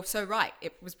you're so right.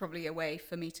 It was probably a way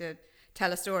for me to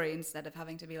tell a story instead of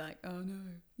having to be like, oh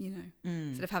no,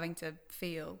 instead of having to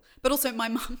feel. But also my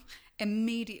mum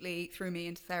immediately threw me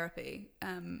into therapy.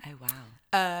 Oh,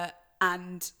 wow.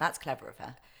 And That's clever of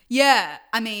her. yeah,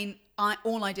 I mean,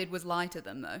 all I did was lie to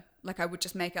them though. Like I would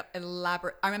just make up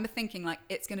elaborate. I remember thinking like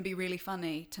it's going to be really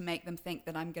funny to make them think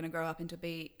that I'm going to grow up into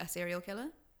be a serial killer.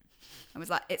 I was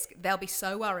like, they'll be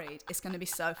so worried. It's going to be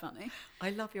so funny. I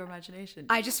love your imagination.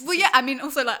 I mean,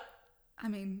 also like, I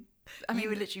mean, you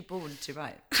were literally born to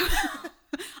write.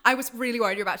 I was really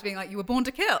worried you're about to being like, you were born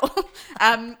to kill.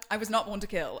 I was not born to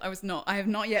kill. I have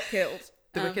not yet killed.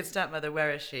 The wicked stepmother,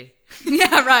 where is she?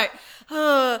 Yeah, right.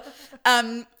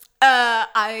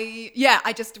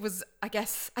 I just was, I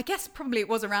guess probably it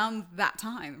was around that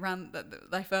time, around that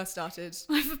I first started.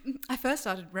 I first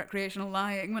started recreational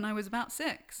lying when I was about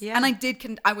 6. Yeah.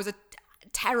 And I was a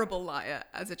terrible liar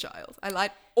as a child. I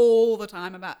lied all the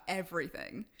time about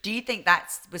everything. Do you think that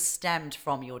was stemmed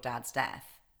from your dad's death?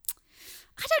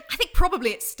 I think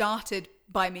probably it started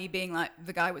by me being like,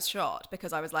 the guy was shot,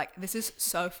 because I was like, this is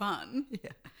so fun.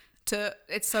 Yeah.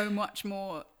 It's so much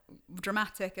more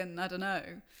dramatic, and I don't know.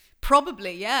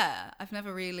 Probably, yeah. I've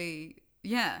never really,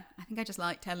 I think I just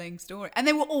like telling stories. And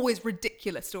they were always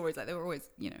ridiculous stories. Like they were always,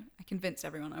 I convinced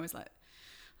everyone at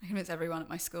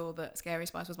my school that Scary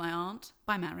Spice was my aunt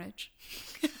by marriage.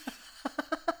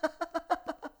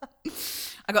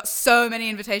 I got so many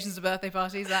invitations to birthday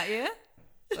parties that year.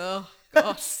 Oh,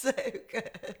 gosh. So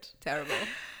good. Terrible.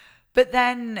 But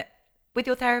then with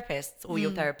your therapists or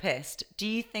your therapist, do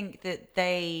you think that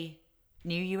they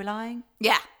knew you were lying?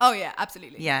 Yeah. Oh, yeah,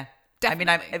 absolutely. Yeah.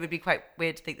 Definitely. I mean, it would be quite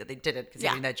weird to think that they didn't because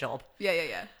they're doing their job.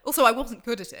 Yeah. Also, I wasn't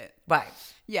good at it. Right.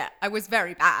 Yeah, I was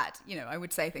very bad. I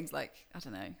would say things like, I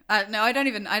don't know. No, I don't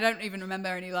even remember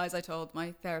any lies I told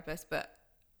my therapist, but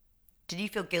Did you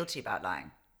feel guilty about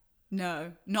lying?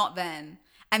 no, not then.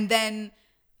 And then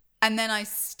I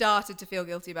started to feel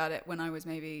guilty about it when I was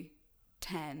maybe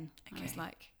 10. I was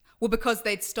like, well, because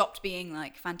they'd stopped being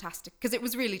like fantastic, because it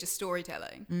was really just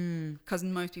storytelling. Because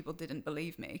most people didn't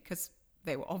believe me because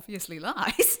they were obviously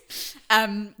lies.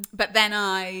 But then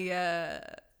and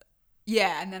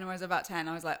then when I was about 10,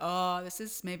 I was like, oh, this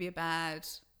is maybe a bad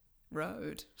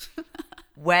road.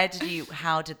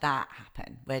 How did that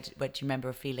happen? Where do you remember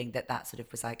a feeling that sort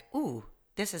of was like, ooh,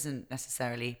 this isn't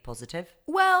necessarily positive?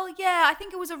 Well, yeah, I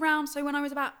think it was around, so when I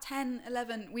was about 10,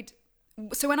 11,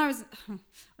 when I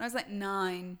was like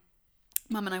 9,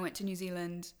 Mum and I went to New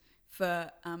Zealand for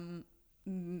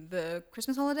the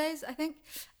Christmas holidays, I think,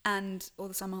 or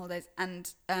the summer holidays,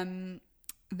 and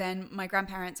then my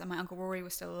grandparents and my Uncle Rory were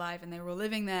still alive and they were all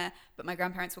living there, but my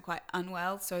grandparents were quite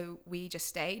unwell, so we just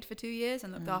stayed for 2 years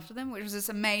and looked after them, which was this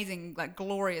amazing, like,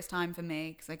 glorious time for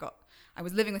me, because I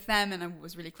was living with them and I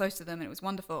was really close to them and it was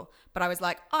wonderful. But I was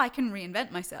like, I can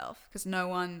reinvent myself, because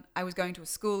I was going to a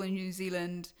school in New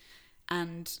Zealand,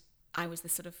 and I was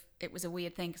this sort of, it was a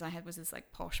weird thing because was this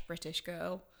like posh British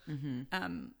girl.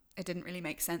 It didn't really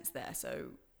make sense there.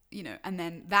 So, and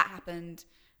then that happened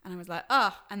and I was like,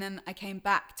 and then I came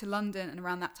back to London, and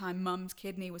around that time Mum's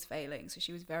kidney was failing. So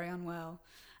she was very unwell,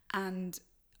 and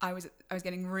I was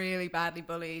getting really badly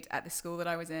bullied at the school that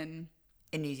I was in.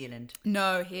 In New Zealand?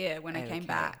 No, here when I came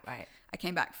back. Right. I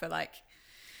came back for like,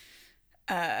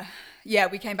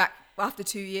 we came back after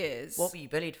 2 years. What were you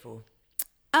bullied for?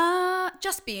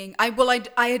 Just being, I'd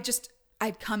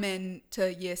come in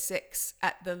to year 6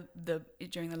 at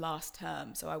during the last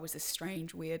term, so I was this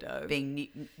strange weirdo.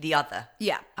 Being the other.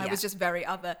 Yeah, I was just very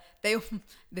other.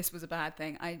 This was a bad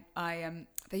thing.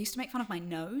 They used to make fun of my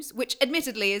nose, which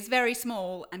admittedly is very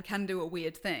small and can do a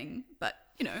weird thing, but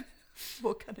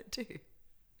What can it do?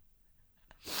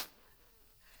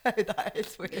 Oh, that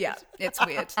is weird. Yeah, it's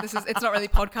weird. It's not really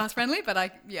podcast friendly,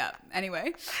 but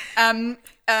anyway.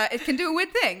 It can do a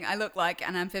weird thing. I look like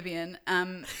an amphibian.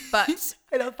 But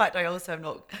I love the fact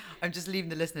I'm just leaving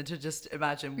the listener to just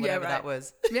imagine whatever that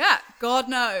was. Yeah, God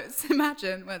knows.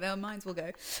 Imagine where their minds will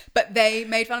go. But they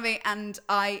made fun of me, and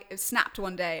I snapped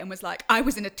one day and was like, I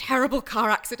was in a terrible car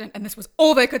accident and this was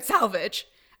all they could salvage.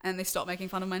 And they stopped making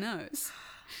fun of my nose.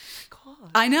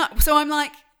 God. I know. So I'm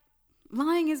like,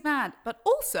 lying is bad, but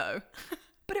also,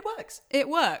 but it works. It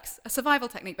works, a survival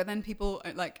technique. But then people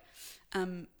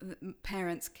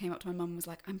parents came up to my mum and was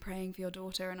like, I'm praying for your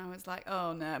daughter, and I was like,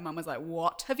 oh no. Mum was like,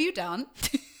 what have you done?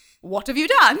 What have you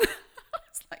done? I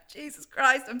was like, Jesus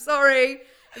Christ, I'm sorry.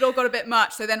 It all got a bit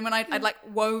much. So then when I'd like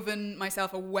woven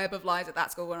myself a web of lies at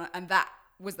that school, and that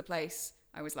was the place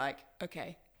I was like,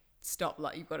 okay, stop.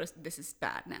 Like, you've got to, this is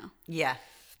bad now. Yeah.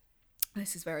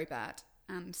 This is very bad.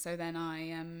 And so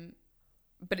then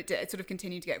but it sort of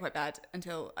continued to get quite bad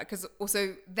until, because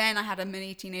also then I had a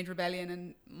mini teenage rebellion,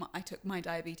 and I took my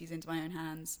diabetes into my own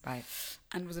hands. Right.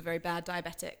 And was a very bad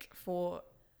diabetic for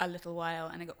a little while,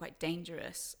 and it got quite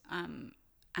dangerous.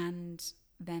 And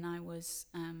then I was,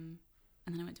 and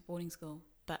then I went to boarding school,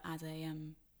 but as a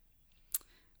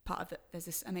part of it, there's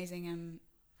this amazing,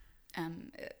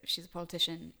 she's a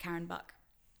politician, Karen Buck,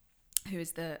 who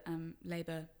is the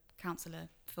Labour councillor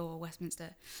for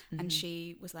Westminster, and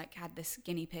she was like, had this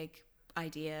guinea pig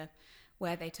idea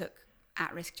where they took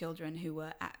at-risk children who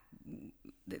were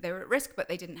they were at risk, but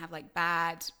they didn't have like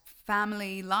bad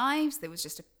family lives. There was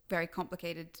just a very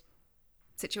complicated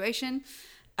situation,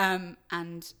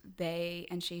 and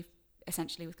she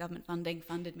essentially, with government funding,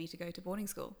 funded me to go to boarding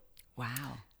school.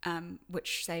 Wow.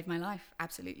 Which saved my life,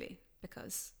 absolutely,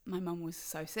 because my mum was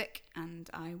so sick, and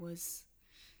I was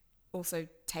also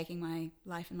taking my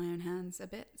life in my own hands a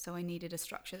bit, so I needed a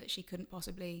structure that she couldn't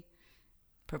possibly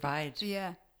provide.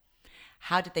 Yeah.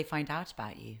 How did they find out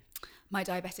about you? My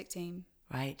diabetic team.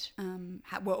 Right.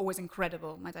 Were always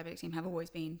incredible. My diabetic team have always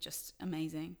been just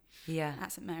amazing. Yeah.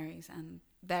 At St Mary's, and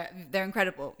they're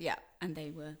incredible. Yeah, and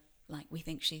they were like, we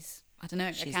think she's, I don't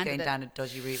know, she's a going down a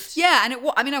dodgy route. Yeah,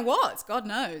 and I was. God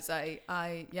knows. I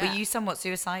yeah. Were you somewhat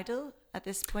suicidal at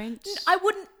this point? I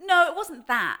wouldn't. No, it wasn't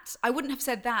that. I wouldn't have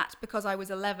said that because I was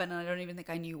 11 and I don't even think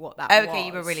I knew what that was. Okay,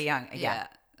 you were really young. Yeah.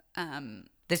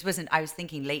 This wasn't. I was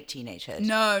thinking late teenagehood.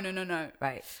 No.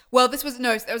 Right. Well, this was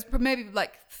no. It was maybe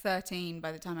like 13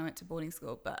 by the time I went to boarding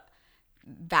school, but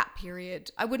that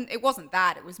period, I wouldn't. It wasn't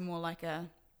that. It was more like a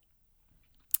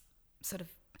sort of.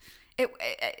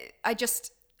 I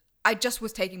just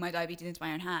was taking my diabetes into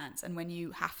my own hands, and when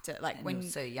you have to, like, when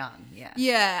you're so young,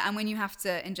 yeah, and when you have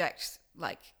to inject,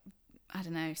 like, I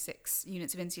don't know, 6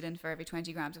 units of insulin for every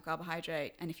 20 grams of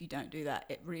carbohydrate, and if you don't do that,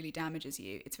 it really damages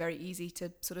you. It's very easy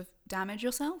to sort of damage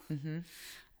yourself.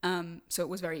 So it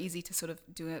was very easy to sort of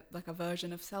do a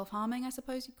version of self-harming, I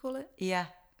suppose you'd call it. Yeah.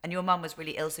 And your mum was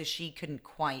really ill, so she couldn't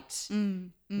quite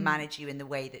manage you in the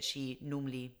way that she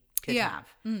normally could have.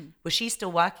 Was she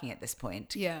still working at this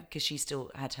point? Yeah. Because she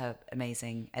still had her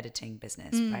amazing editing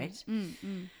business, right?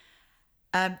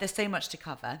 There's so much to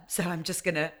cover, so I'm just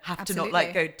going to have to not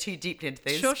go too deeply into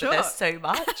this. Sure. There's so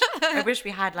much. I wish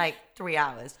we had 3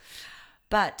 hours.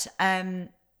 But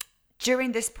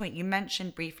during this point, you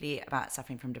mentioned briefly about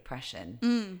suffering from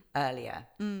depression earlier.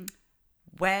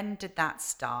 When did that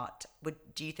start?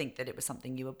 Do you think that it was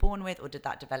something you were born with, or did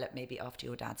that develop maybe after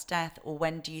your dad's death? Or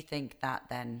when do you think that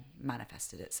then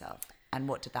manifested itself? And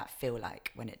what did that feel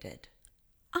like when it did?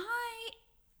 I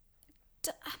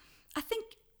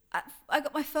think I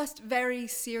got my first very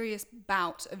serious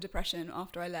bout of depression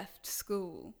after I left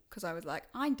school, because I was like,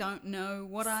 I don't know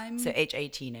what I'm so age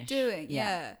 18ish doing.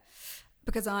 Yeah.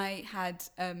 Because I had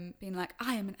been like,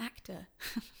 I am an actor.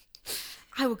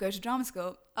 I will go to drama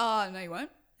school. Oh, no, you won't,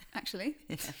 actually.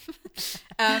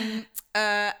 And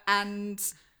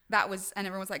that was, and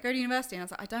everyone was like, go to university. And I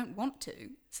was like, I don't want to.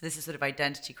 So this is sort of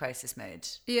identity crisis mode.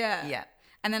 Yeah. Yeah.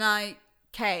 And then I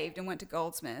caved and went to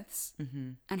Goldsmiths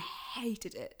and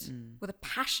hated it with a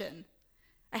passion.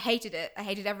 I hated it. I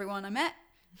hated everyone I met.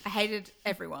 I hated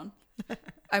everyone.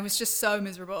 I was just so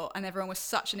miserable, and everyone was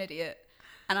such an idiot.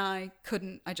 And I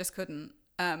just couldn't.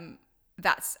 And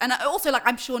I also,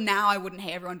 I'm sure now I wouldn't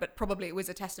hate everyone, but probably it was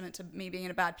a testament to me being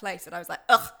in a bad place that I was like,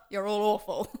 ugh, you're all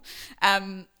awful.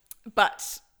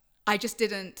 But I just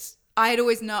didn't. I'd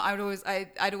always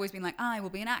been like, I will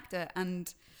be an actor.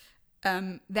 And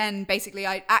then basically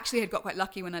I actually had got quite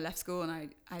lucky when I left school,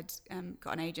 and I'd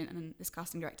got an agent, and this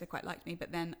casting director quite liked me.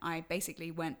 But then I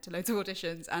basically went to loads of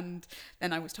auditions, and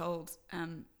then I was told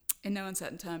in no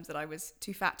uncertain terms that I was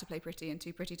too fat to play pretty and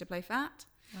too pretty to play fat.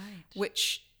 Right.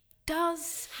 Which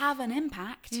does have an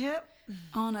impact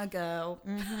on a girl.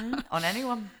 On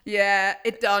anyone. Yeah,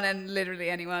 and literally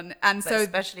anyone. And so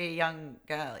especially a young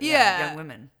girl. Yeah. Young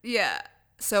women. Yeah.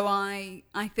 So I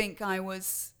think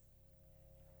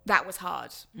that was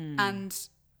hard. And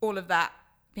all of that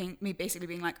being me basically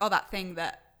being like, oh, that thing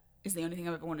that is the only thing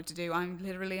I've ever wanted to do, I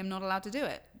literally am not allowed to do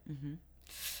it.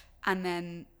 And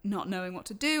then not knowing what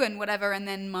to do and whatever, and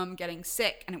then mum getting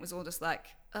sick, and it was all just like,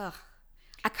 ugh.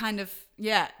 I kind of,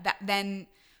 that then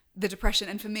the depression,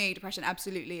 and for me, depression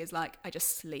absolutely is like, I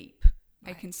just sleep.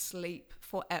 Right. I can sleep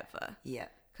forever. Yeah.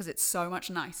 Because it's so much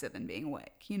nicer than being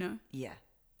awake, you know? Yeah,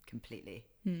 completely.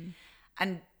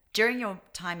 And during your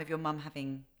time of your mum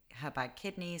having her bad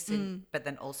kidneys, but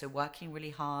then also working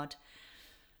really hard,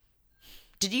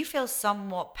 did you feel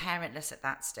somewhat parentless at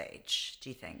that stage, do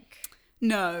you think?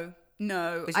 No,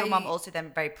 No. Was your mum also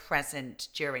then very present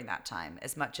during that time,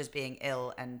 as much as being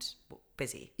ill and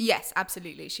busy? Yes,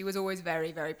 absolutely. She was always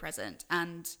very, very present.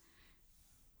 And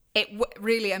it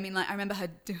really, I mean, like, I remember her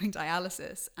doing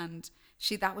dialysis, and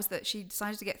she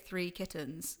decided to get 3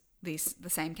 kittens, the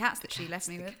same cats that she left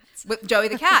me with Joey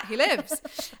the cat. He lives.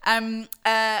 When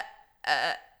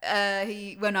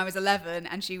I was 11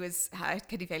 and she had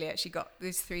kidney failure, she got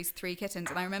these three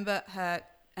kittens, and I remember her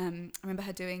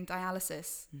doing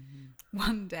dialysis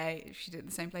one day. She did it in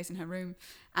the same place in her room,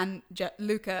 and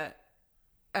Luca,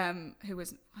 who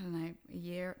was, I don't know,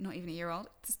 not even a year old,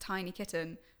 this tiny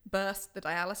kitten, burst the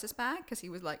dialysis bag because he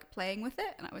was like playing with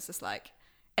it, and I was just like,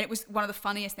 and it was one of the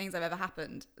funniest things I've ever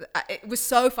happened. It was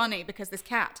so funny because this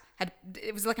cat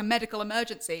it was like a medical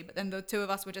emergency, but then the two of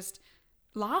us were just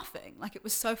laughing, like it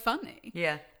was so funny.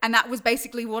 Yeah. And that was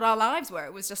basically what our lives were.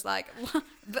 It was just like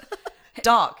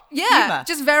dark. Yeah, humor.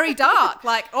 just very dark.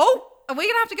 Like, oh, are we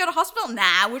gonna have to go to hospital?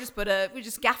 Nah, we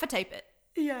just gaffer tape it.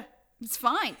 Yeah. It's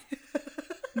fine.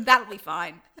 That'll be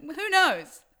fine. Who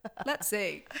knows? Let's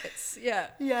see.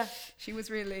 Yeah. She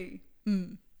was really.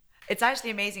 It's actually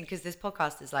amazing because this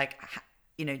podcast is like,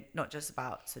 not just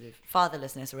about sort of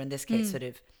fatherlessness, or in this case, sort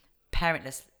of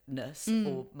parentlessness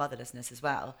or motherlessness as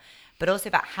well, but also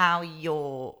about how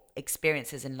your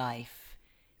experiences in life,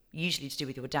 usually to do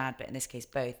with your dad, but in this case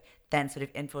both, then sort of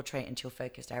infiltrate into your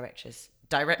focus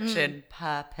direction,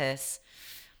 purpose,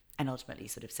 and ultimately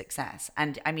sort of success.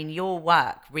 And I mean, your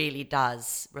work really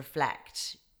does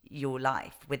reflect your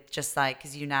life, with just like,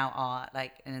 because you now are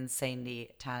like an insanely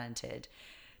talented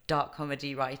dark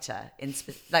comedy writer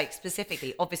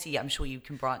specifically. Obviously, I'm sure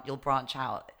you'll branch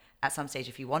out at some stage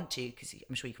if you want to, because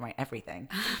I'm sure you can write everything.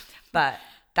 But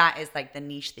that is like the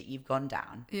niche that you've gone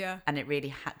down. Yeah. And it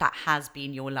really that has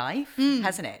been your life,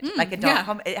 hasn't it? Like a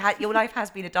dark your life has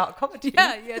been a dark comedy.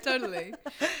 Yeah, totally.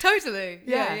 Totally.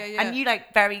 Yeah. And you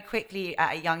like very quickly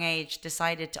at a young age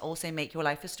decided to also make your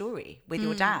life a story with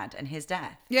your dad and his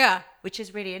death. Yeah. Which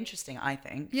is really interesting, I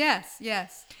think. Yes.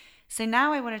 So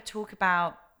now I want to talk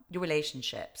about your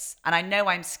relationships. And I know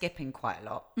I'm skipping quite a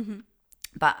lot.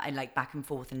 But I like back and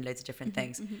forth and loads of different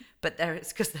things. But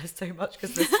there's so much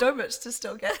to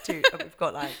still get to. And we've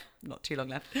got like not too long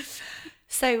left.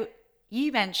 So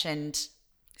you mentioned,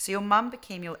 your mum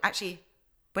became actually,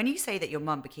 when you say that your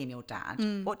mum became your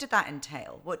dad, what did that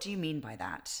entail? What do you mean by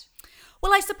that?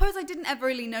 Well, I suppose I didn't ever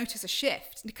really notice a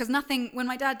shift, because when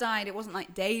my dad died, it wasn't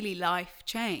like daily life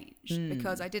changed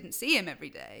because I didn't see him every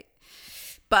day.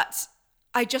 But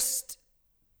I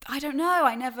don't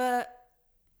know.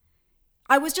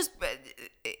 It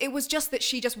was just that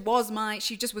she just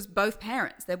was both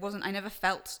parents. I never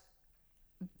felt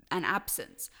an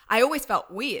absence. I always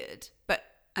felt weird, but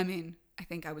I mean, I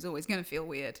think I was always going to feel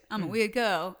weird. I'm a weird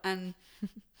girl, and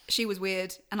she was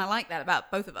weird, and I like that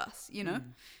about both of us,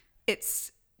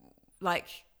 It's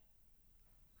like,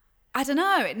 I don't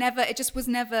know,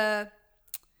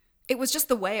 it was just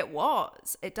the way it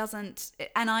was.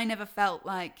 And I never felt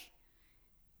like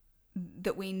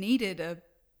that we needed a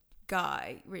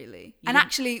guy, really. And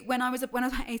actually, when I was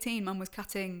 18, Mum was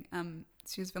cutting,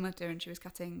 she was a film editor, and she was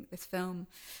cutting this film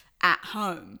at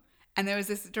home, and there was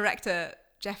this director,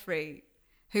 Jeffrey,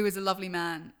 who was a lovely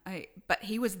man, but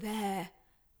he was there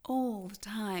all the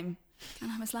time,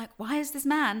 and I was like, why is this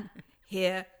man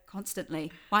here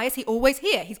constantly? Why is he always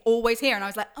here? He's always here. And I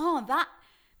was like,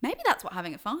 maybe that's what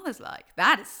having a father's like.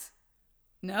 That's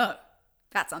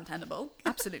untenable.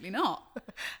 Absolutely not.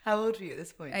 How old were you at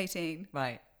this point? 18.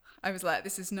 Right. I was like,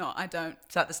 this is not, I don't.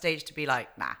 So at the stage to be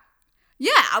like, nah.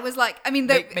 Yeah, I was like, I mean,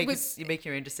 you make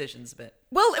your own decisions a bit.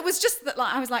 Well, it was just that,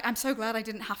 like, I was like, I'm so glad I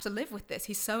didn't have to live with this.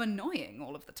 He's so annoying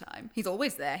all of the time. He's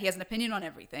always there. He has an opinion on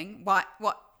everything. What?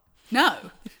 No.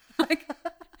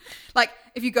 Like,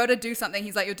 if you go to do something,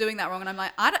 he's like, you're doing that wrong. And I'm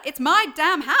like, it's my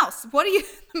damn house. What are you?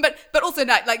 But also,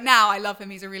 like, now I love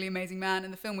him. He's a really amazing man.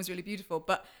 And the film was really beautiful.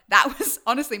 But that was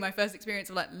honestly my first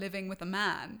experience of like living with a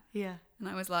man. Yeah. And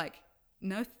I was like,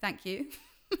 no, thank you.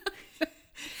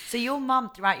 So your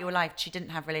mum, throughout your life, she didn't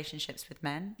have relationships with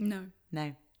men?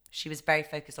 No. She was very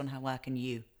focused on her work and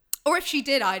you. Or if she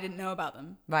did, I didn't know about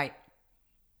them. Right.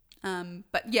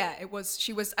 But yeah,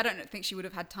 I don't think she would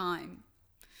have had time,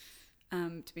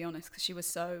 to be honest, because she was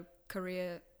so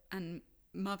career and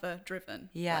mother driven.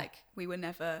 Yeah. Like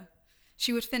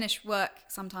she would finish work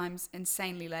sometimes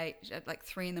insanely late, at like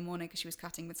 3 a.m, because she was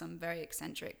cutting with some very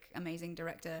eccentric, amazing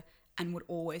director, and would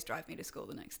always drive me to school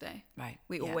the next day. Right.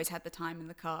 We always had the time in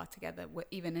the car together,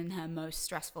 even in her most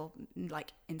stressful,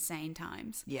 like insane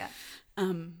times. Yeah.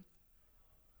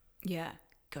 Yeah.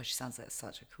 gosh, she sounds like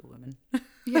such a cool woman.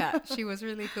 Yeah, she was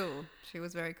really cool. She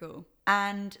was very cool.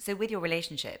 And so with your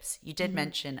relationships, you did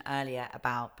mention earlier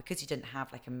about, because you didn't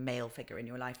have like a male figure in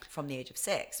your life from the age of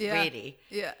 6, really.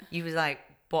 Yeah. You was like,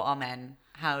 what are men?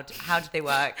 How do they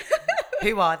work?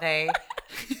 Who are they?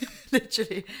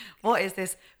 Literally, what is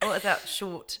this? What is that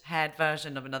short-haired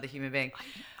version of another human being?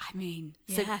 I mean,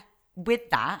 So with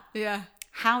that, yeah.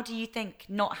 how do you think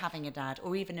not having a dad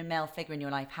or even a male figure in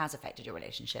your life has affected your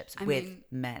relationships with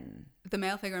men? The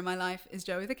male figure in my life is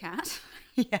Joey the cat.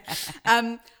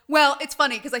 Yeah. Well, it's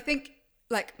funny because I think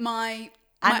like I'm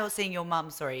not seeing your mum,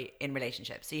 in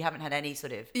relationships. So you haven't had any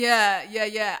sort of...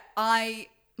 Yeah.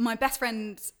 My best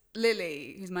friend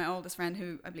Lily, who's my oldest friend,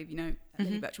 who I believe you know,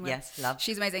 Lily Bertram. Yes, love.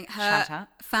 She's amazing. Shout Her out.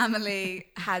 family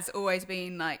has always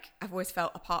been like, I've always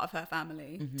felt a part of her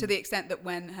family, to the extent that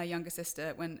when her younger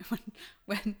sister, when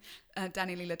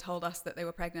Danny Leela told us that they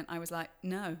were pregnant, I was like,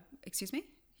 no, excuse me,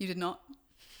 you did not.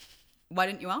 Why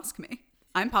didn't you ask me?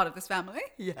 I'm part of this family.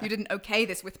 Yeah. You didn't okay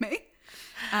this with me.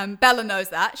 Bella knows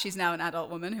that. She's now an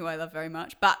adult woman who I love very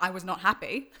much, but I was not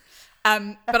happy.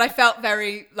 But I felt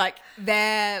very like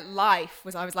their life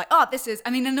was, I was like, oh, this is,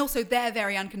 I mean, and also they're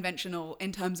very unconventional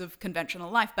in terms of conventional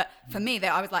life. But for me,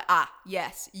 I was like,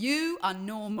 yes, you are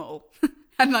normal.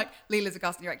 And like Leela's a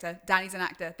casting director, Danny's an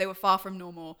actor. They were far from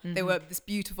normal. They were this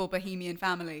beautiful bohemian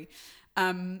family.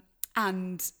 And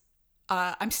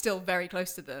I'm still very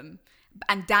close to them.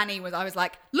 And Danny I was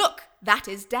like, look, that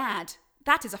is dad.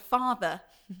 That is a father.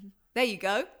 There you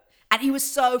go. And he was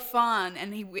so fun.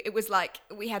 And it was like,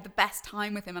 we had the best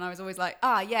time with him. And I was always like,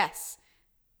 yes,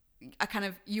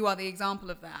 you are the example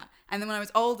of that. And then when I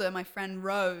was older, my friend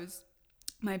Rose,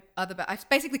 I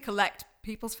basically collect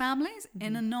people's families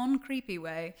in a non-creepy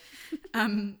way.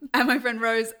 And my friend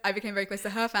Rose, I became very close to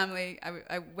her family.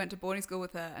 I went to boarding school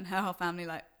with her, and her whole family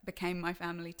like became my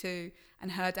family too.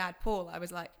 And her dad, Paul, I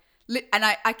was like, and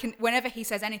I can, whenever he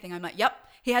says anything, I'm like, yep.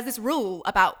 He has this rule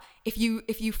about if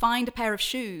you find a pair of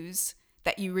shoes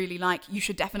that you really like, you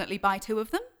should definitely buy 2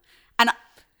 of them. And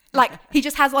like, he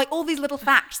just has like all these little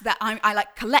facts that I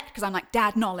like collect, because I'm like,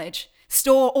 dad knowledge.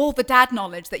 Store all the dad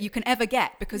knowledge that you can ever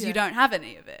get, because you don't have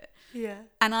any of it. Yeah.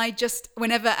 And I just,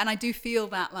 and I do feel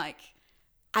that like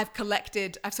I've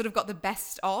sort of got the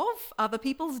best of other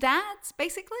people's dads,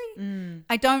 basically.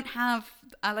 I don't have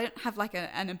like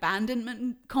an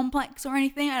abandonment complex or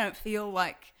anything. I don't feel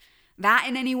like that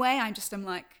in any way.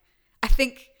 I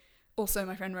think also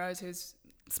my friend Rose, who's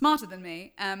smarter than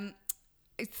me,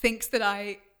 thinks that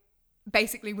I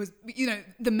basically was,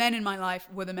 the men in my life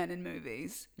were the men in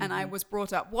movies. And I was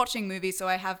brought up watching movies. So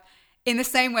I have, in the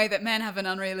same way that men have an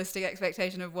unrealistic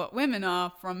expectation of what women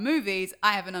are from movies,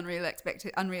 I have an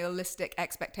unrealistic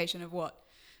expectation of what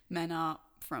men are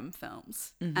from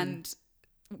films. And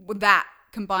with that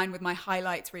combined with my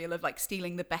highlights reel of like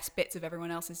stealing the best bits of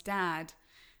everyone else's dad,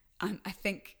 I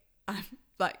think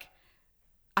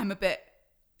I'm a bit,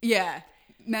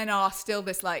 men are still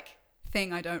this like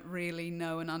thing I don't really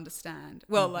know and understand.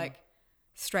 Well, like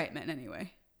straight men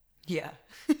anyway. Yeah.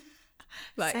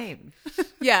 Like, same.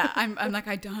 Yeah, I'm like,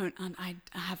 I don't, and I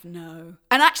have no.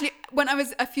 And actually, when I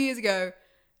was a few years ago,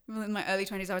 in my early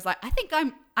 20s, I was like, I think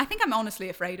I'm honestly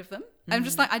afraid of them. I'm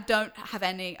just like, I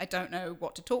don't know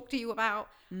what to talk to you about.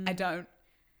 I don't,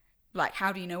 like,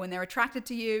 how do you know when they're attracted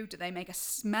to you? Do they make a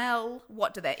smell?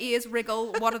 What do their ears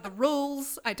wriggle? What are the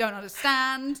rules? I don't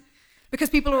understand. Because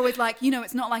people are always like,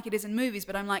 it's not like it is in movies,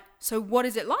 but I'm like, so what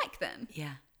is it like then?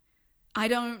 Yeah. I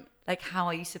don't. Like, how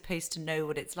are you supposed to know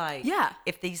what it's like? Yeah.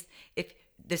 If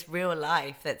this real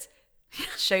life that's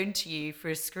shown to you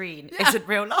through a screen isn't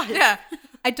real life. Yeah.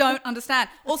 I don't understand.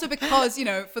 Also because,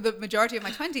 for the majority of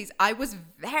my 20s, I was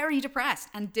very depressed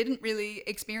and didn't really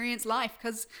experience life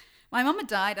because my mum had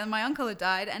died and my uncle had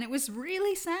died, and it was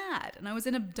really sad. And I was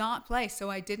in a dark place, so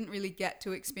I didn't really get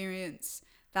to experience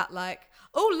that like,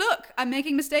 oh, look, I'm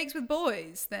making mistakes with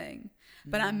boys thing.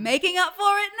 But I'm making up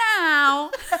for it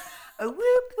now. A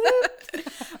whoop whoop.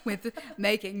 With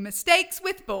making mistakes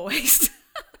with boys.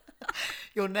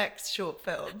 Your next short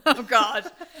film. Oh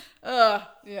God.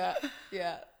 Yeah,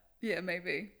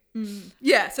 maybe.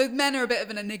 Yeah, so men are a bit of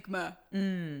an enigma.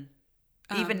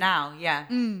 Even now, yeah.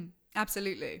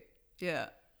 Absolutely. Yeah.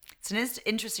 It's an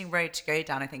interesting road to go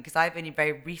down, I think, because I've only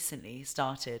very recently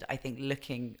started, I think,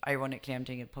 looking, ironically, I'm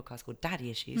doing a podcast called Daddy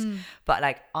Issues, but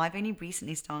like I've only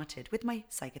recently started with my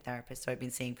psychotherapist who I've been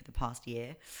seeing for the past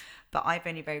year, but I've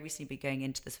only very recently been going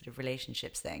into the sort of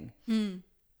relationships thing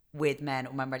with men,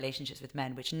 or my relationships with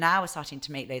men, which now is starting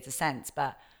to make loads of sense,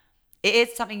 but it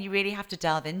is something you really have to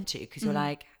delve into, because you're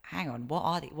like, hang on,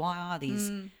 why are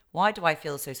these, why do I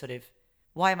feel so sort of,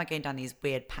 why am I going down these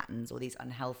weird patterns or these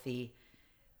unhealthy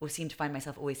or seem to find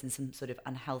myself always in some sort of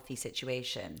unhealthy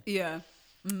situation. Yeah.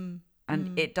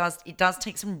 And it does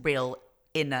take some real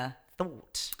inner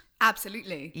thought.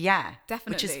 Absolutely. Yeah.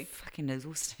 Definitely. Which is fucking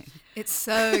exhausting. It's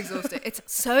so exhausting. It's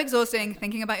so exhausting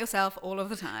thinking about yourself all of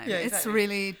the time. Yeah, It's exactly.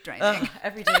 really draining.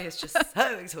 Every day is just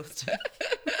so exhausting.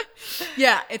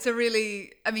 Yeah, it's a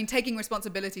really, I mean, taking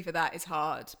responsibility for that is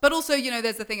hard. But also, you know,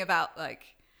 there's the thing about like,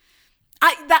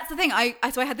 that's the thing.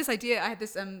 So I had this idea, I had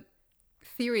this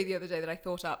theory the other day that I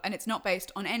thought up, and it's not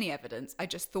based on any evidence. I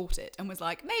just thought it and was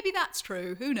like, maybe that's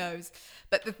true. Who knows?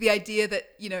 But the idea that,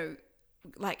 you know,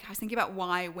 like I was thinking about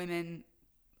why women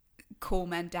call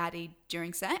men daddy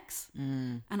during sex.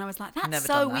 And I was like, that's Never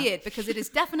so done that. weird, because it is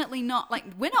definitely not like,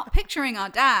 we're not picturing our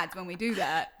dads when we do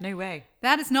that. No way.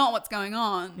 That is not what's going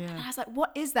on. Yeah. And I was like,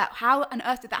 what is that? How on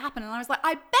earth did that happen? And I was like,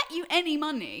 I bet you any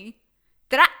money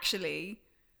that actually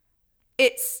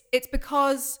it's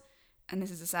because, and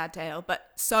this is a sad tale, but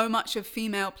so much of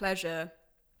female pleasure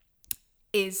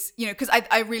is, you know, because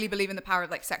I really believe in the power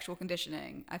of like sexual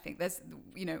conditioning. I think there's,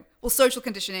 you know, well, social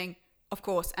conditioning, of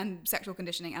course, and sexual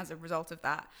conditioning as a result of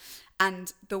that.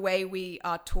 And the way we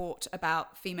are taught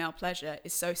about female pleasure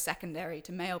is so secondary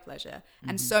to male pleasure.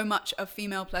 And so much of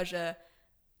female pleasure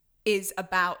is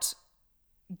about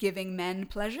giving men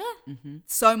pleasure.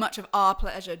 So much of our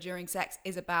pleasure during sex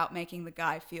is about making the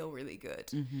guy feel really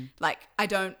good. Like, I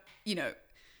don't, you know,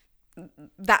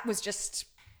 that was just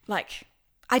like,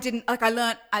 I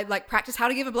practiced how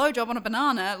to give a blowjob on a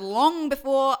banana long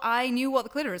before I knew what the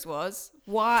clitoris was.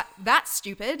 Why? That's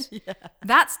stupid. Yeah.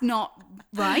 That's not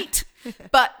right.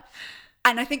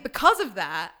 And I think because of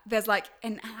that, there's like,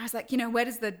 and I was like, you know, where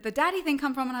does the daddy thing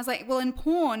come from? And I was like, well, in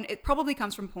porn, it probably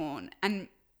comes from porn. And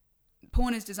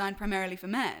porn is designed primarily for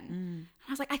men. And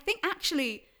I was like, I think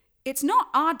actually it's not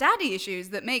our daddy issues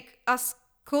that make us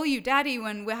call you daddy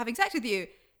when we're having sex with you.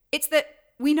 It's that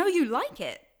we know you like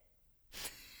it.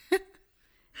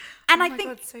 And I think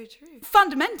God, so true.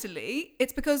 Fundamentally,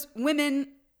 it's because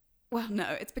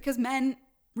it's because men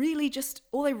really just,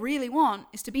 all they really want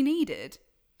is to be needed.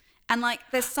 And like,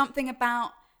 there's something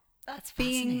about That's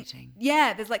being, fascinating.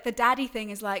 yeah, there's like the daddy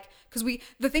thing is like, because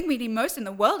the thing we need most in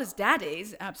the world is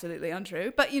daddies. Absolutely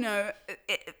untrue. But you know,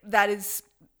 that is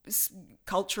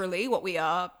culturally what we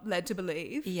are led to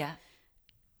believe. Yeah.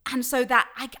 And so that,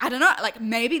 I don't know, like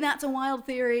maybe that's a wild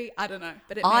theory. I don't know,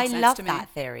 but it makes sense love to me. that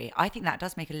theory. I think that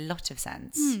does make a lot of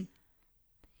sense.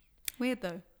 Weird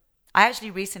though. I actually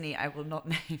recently, I will not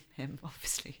name him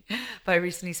obviously, but I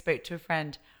recently spoke to a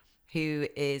friend who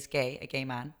is gay, a gay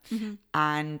man,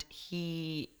 and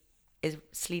he is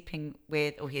sleeping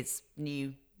with, or his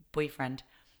new boyfriend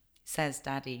says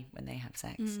daddy when they have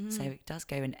sex. So it does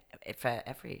go in for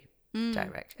every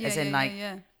direction. Yeah, As in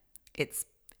yeah. it's,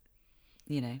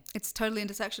 you know, It's totally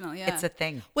intersectional, yeah. it's a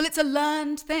thing. Well, it's a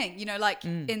learned thing, you know, like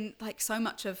in like so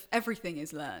much of everything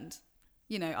is learned,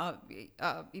 you know,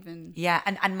 even. Yeah.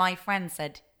 And my friend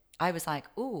said, I was like,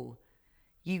 oh,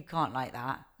 you can't like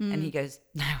that. And he goes,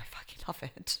 no, I fucking love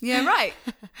it. Yeah, right.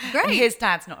 Great. And his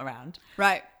dad's not around.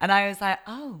 Right. And I was like,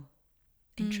 oh,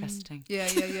 interesting. Yeah.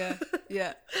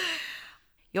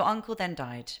 Your uncle then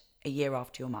died a year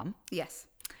after your mum. Yes.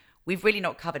 We've really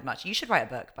not covered much. You should write a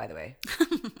book, by the way.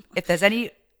 If there's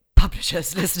any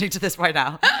publishers listening to this right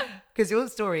now, because your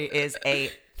story is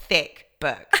a thick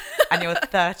book and you're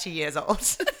 30 years old.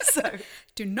 So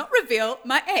Do not reveal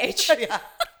my age. yeah.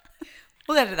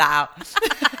 We'll edit that out.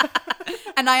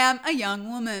 And I am a young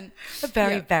woman. A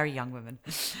very, very young woman.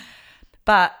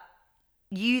 But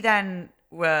you then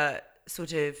were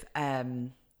sort of,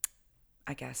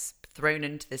 I guess, thrown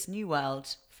into this new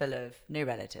world full of no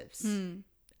relatives. And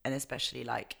especially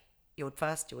like your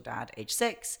dad, age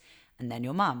 6, and then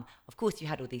your mum. Of course, you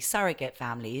had all these surrogate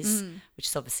families, which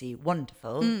is obviously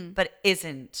wonderful, but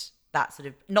isn't that sort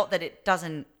of, not that it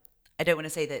doesn't, I don't want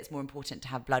to say that it's more important to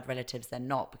have blood relatives than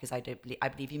not, because I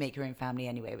believe you make your own family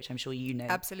anyway, which I'm sure you know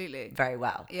Absolutely. very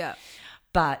well. Yeah.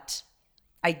 But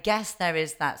I guess there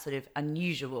is that sort of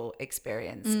unusual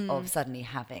experience of suddenly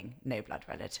having no blood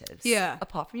relatives. Yeah.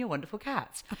 Apart from your wonderful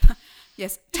cat.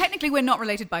 Yes. Technically, we're not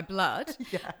related by blood,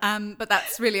 but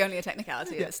that's really only a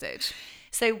technicality at this stage.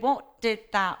 So what did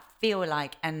that feel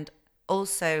like? And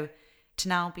also to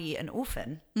now be an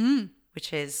orphan,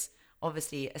 which is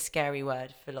obviously a scary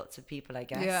word for lots of people, I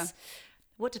guess. Yeah.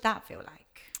 What did that feel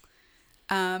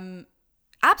like?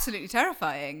 Absolutely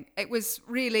terrifying. It was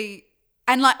really,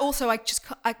 and like also I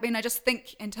just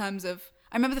think in terms of,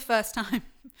 I remember the first time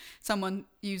someone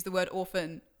used the word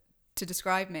orphan to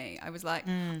describe me. I was like,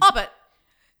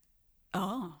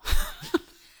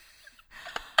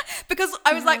 because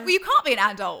I was like, well, you can't be an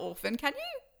adult orphan, can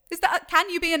you? Can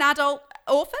you be an adult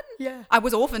orphan? Yeah. I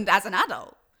was orphaned as an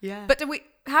adult. Yeah. But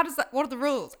how does that, what are the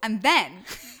rules? And then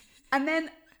oh,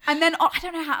 I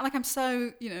don't know how, like, I'm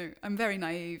so, I'm very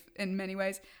naive in many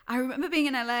ways. I remember being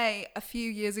in LA a few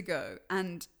years ago,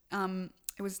 and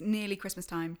it was nearly Christmas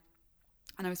time,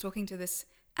 and I was talking to this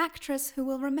actress who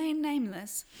will remain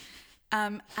nameless,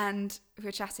 and we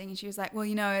were chatting, and she was like, well,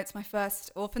 it's my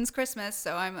first orphan's Christmas,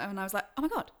 and I was like, oh my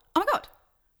God,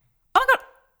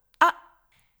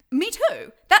 me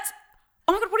too.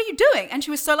 Oh my God, what are you doing? And she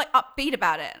was so, like, upbeat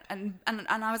about it. And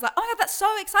I was like, oh my God, that's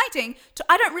so exciting.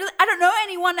 I don't know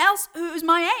anyone else who's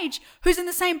my age who's in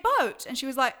the same boat. And she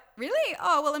was like, really?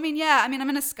 Oh, well, yeah. I'm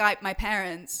going to Skype my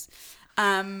parents.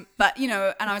 But,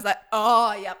 and I was like,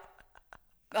 oh, yep.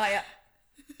 Oh, yeah.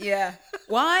 Yeah.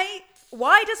 Why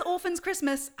does Orphans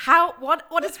Christmas,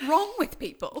 what is wrong with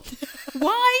people?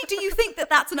 Why do you think that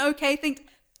that's an okay thing?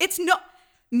 It's not.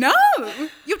 No,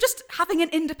 you're just having an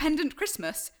independent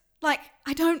Christmas. Like,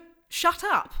 shut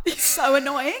up. It's so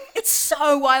annoying. It's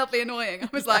so wildly annoying. I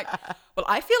was like, well,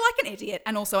 I feel like an idiot,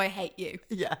 and also I hate you.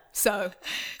 Yeah. So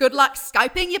good luck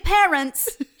Skyping your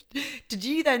parents. Did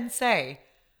you then say,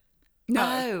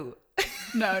 no?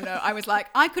 No. I was like,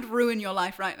 I could ruin your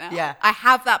life right now. Yeah. I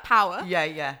have that power.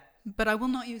 Yeah. But I will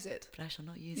not use it. But I shall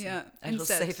not use Yeah, it. I shall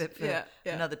save it for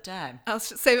another time. I'll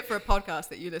save it for a podcast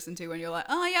that you listen to when you're like,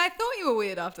 oh yeah, I thought you were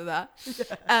weird after that.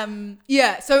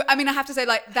 So I have to say,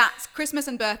 like, that's Christmas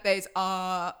and birthdays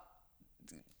are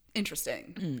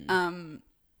interesting.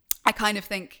 I kind of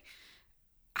think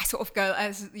I sort of go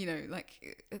as,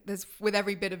 like, there's, with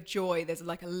every bit of joy, there's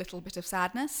like a little bit of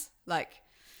sadness. Like,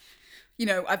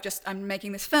 I'm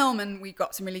making this film, and we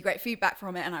got some really great feedback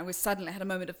from it, and I was suddenly had a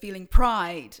moment of feeling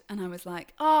pride, and I was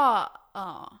like, because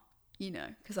you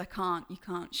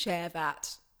can't share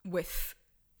that with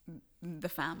the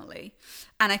family.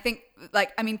 And I think,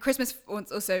 like, Christmas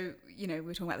also, we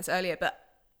were talking about this earlier, but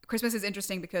Christmas is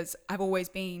interesting because I've always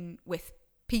been with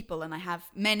people, and I have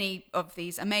many of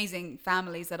these amazing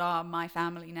families that are my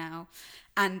family now,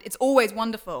 and it's always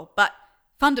wonderful. But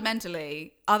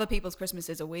fundamentally, other people's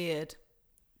Christmases are weird.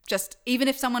 Just even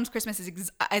if someone's Christmas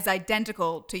is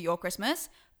identical to your Christmas,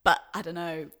 but I don't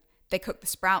know, they cook the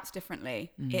sprouts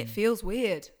differently, it feels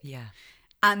weird. Yeah.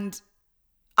 And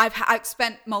I've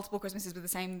spent multiple Christmases with the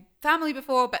same family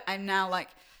before, but I'm now, like,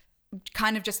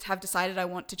 kind of just have decided I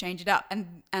want to change it up.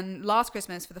 And last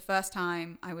Christmas, for the first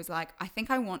time, I was like, I think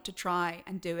I want to try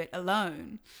and do it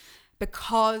alone,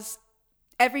 because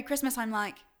every Christmas I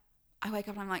wake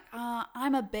up and I'm like,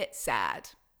 I'm a bit sad,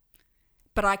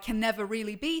 but I can never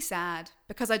really be sad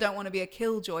because I don't want to be a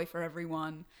killjoy for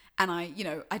everyone. And I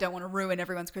don't want to ruin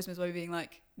everyone's Christmas by being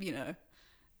like,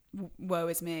 woe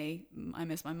is me, I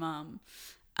miss my mum.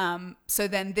 So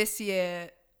then this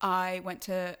year I went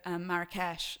to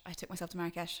Marrakesh. I took myself to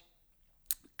Marrakesh,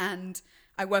 and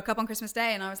I woke up on Christmas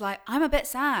Day and I was like, I'm a bit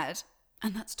sad.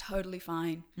 And that's totally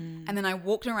fine. And then I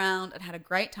walked around and had a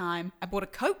great time. I bought a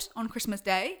coat on Christmas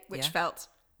Day, which felt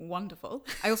wonderful.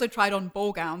 I also tried on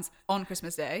ball gowns on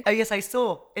Christmas Day. Oh, yes, I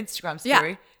saw Instagram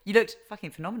story. Yeah. You looked fucking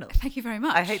phenomenal. Thank you very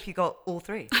much. I hope you got all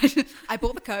three. I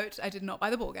bought the coat. I did not buy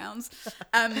the ball gowns.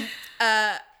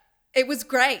 It was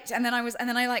great. And then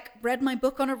I like read my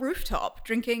book on a rooftop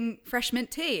drinking fresh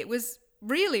mint tea. It was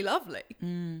really lovely.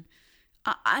 And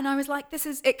I was like,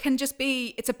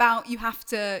 it's about, you have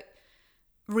to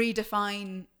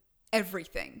redefine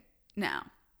everything now.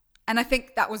 And I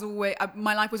think that was always,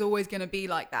 my life was always going to be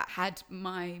like that. Had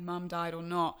my mum died or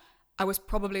not, I was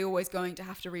probably always going to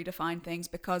have to redefine things,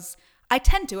 because I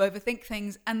tend to overthink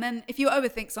things. And then if you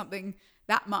overthink something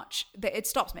that much, it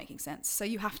stops making sense. So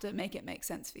you have to make it make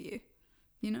sense for you,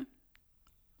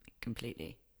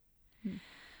 Completely.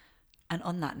 And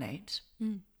on that note,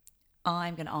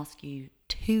 I'm going to ask you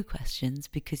 2 questions,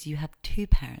 because you have 2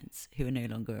 parents who are no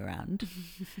longer around.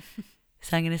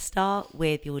 So I'm going to start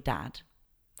with your dad,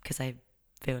 because I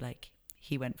feel like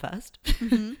he went first.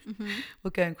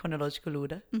 We'll go in chronological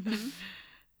order.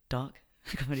 Dark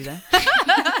comedy there.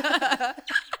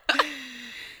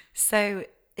 So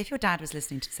if your dad was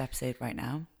listening to this episode right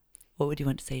now, what would you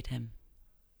want to say to him?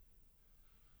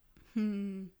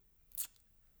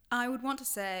 I would want to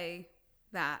say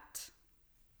that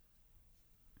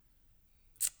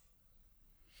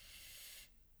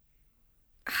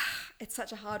it's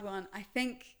such a hard one. I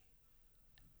think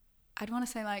I'd want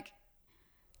to say, like,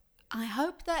 I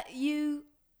hope that you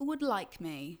would like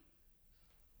me.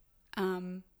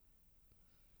 I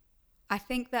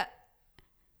think that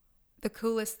the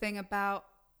coolest thing about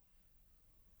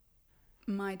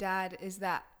my dad is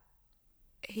that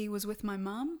he was with my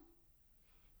mum,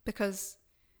 because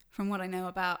from what I know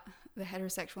about the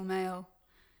heterosexual male,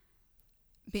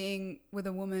 being with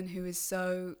a woman who is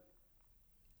so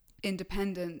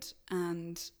independent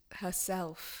and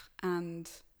herself and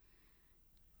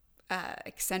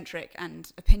eccentric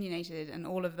and opinionated and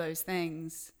all of those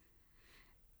things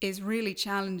is really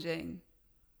challenging.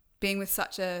 Being with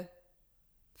such a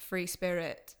free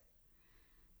spirit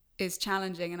is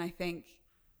challenging, and I think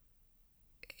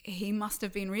he must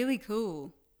have been really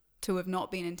cool to have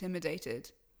not been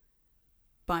intimidated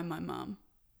by my mum.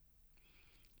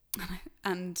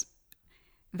 And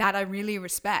that I really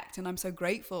respect, and I'm so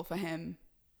grateful for him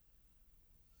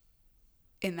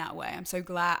in that way. I'm so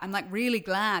glad. I'm like really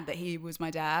glad that he was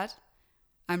my dad.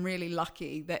 I'm really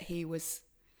lucky that he was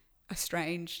a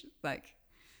strange, like,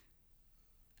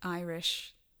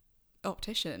 Irish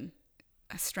optician.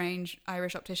 A strange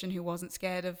Irish optician who wasn't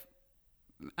scared of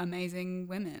amazing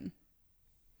women,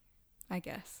 I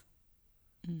guess.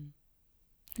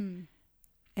 And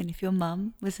if your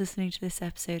mum was listening to this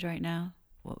episode right now,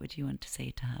 what would you want to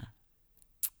say to her?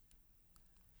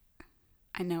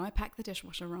 I know I packed the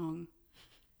dishwasher wrong.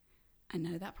 I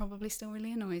know that probably still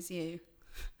really annoys you.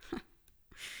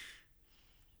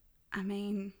 I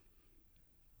mean,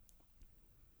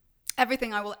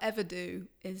 everything I will ever do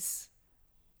is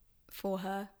for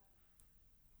her.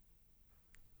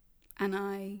 And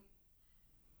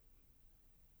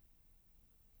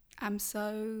I'm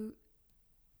so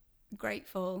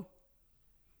grateful.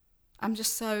 I'm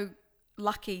just so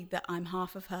lucky that I'm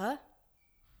half of her.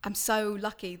 I'm so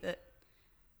lucky that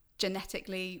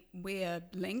genetically we're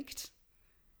linked.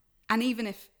 And even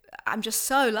if I'm just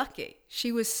so lucky,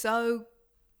 she was so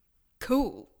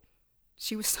cool.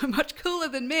 She was so much cooler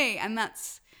than me, and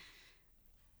that's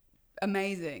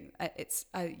amazing. I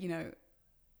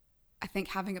think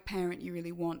having a parent you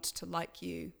really want to like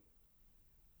you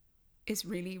is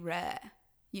really rare.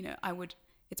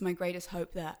 It's my greatest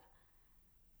hope that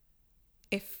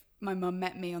if my mum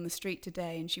met me on the street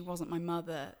today and she wasn't my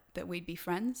mother, that we'd be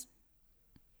friends.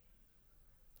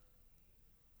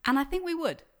 And I think we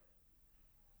would.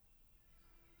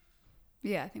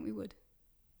 Yeah, I think we would.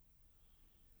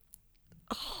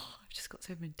 Oh, I've just got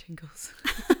so many tingles.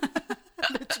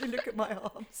 Literally, look at my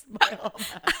arms. My arm.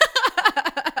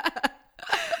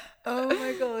 Oh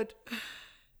my God.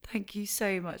 Thank you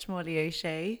so much, Molly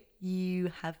O'Shea.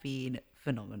 You have been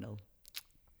phenomenal.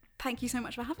 Thank you so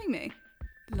much for having me.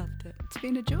 Loved it. It's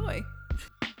been a joy.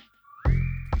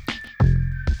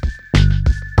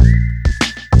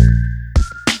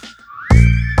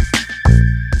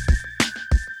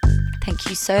 Thank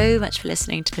you so much for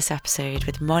listening to this episode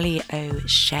with Molly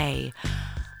O'Shea.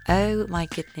 Oh my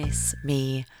goodness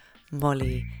me,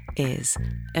 Molly is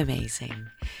amazing.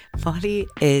 Molly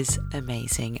is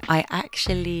amazing. I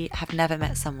actually have never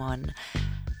met someone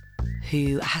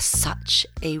who has such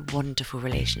a wonderful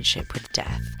relationship with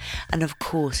death. And of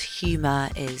course, humour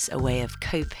is a way of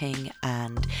coping,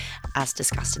 and as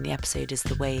discussed in the episode, is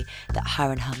the way that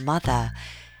her and her mother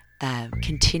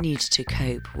continued to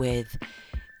cope with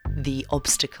the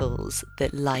obstacles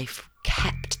that life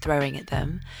kept throwing at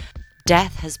them.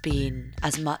 Death has been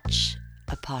as much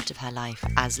a part of her life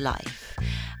as life,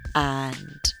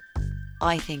 and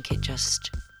I think it just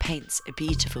paints a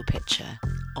beautiful picture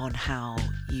on how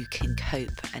you can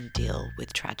cope and deal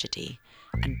with tragedy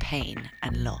and pain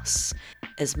and loss,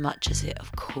 as much as it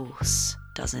of course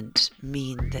doesn't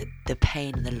mean that the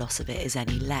pain and the loss of it is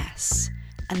any less.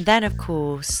 And then, of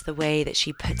course, the way that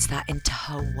she puts that into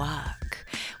her work,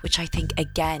 which I think,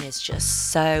 again, is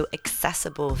just so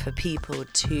accessible for people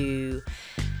to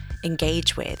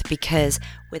engage with, because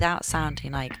without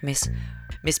sounding like Miss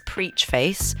Preach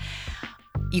Face,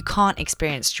 you can't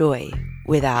experience joy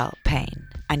without pain,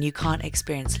 and you can't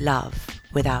experience love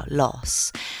without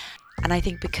loss. And I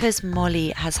think because Molly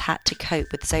has had to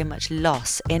cope with so much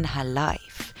loss in her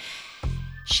life,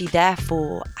 she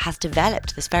therefore has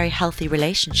developed this very healthy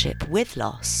relationship with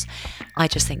loss. I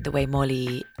just think the way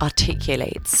Molly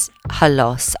articulates her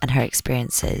loss and her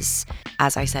experiences,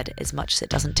 as I said, as much as it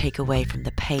doesn't take away from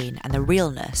the pain and the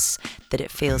realness that it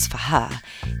feels for her,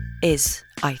 is,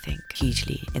 I think,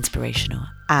 hugely inspirational.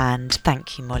 And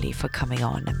thank you, Molly, for coming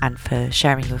on and for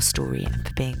sharing your story and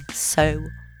for being so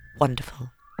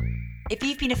wonderful. If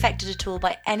you've been affected at all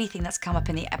by anything that's come up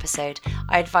in the episode,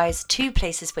 I advise 2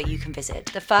 places where you can visit.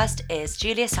 The first is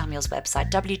Julia Samuel's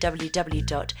website,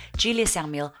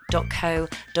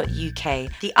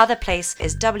 www.juliasamuel.co.uk. The other place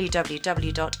is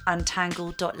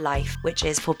www.untangle.life, which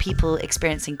is for people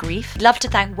experiencing grief. I'd love to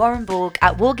thank Warren Borg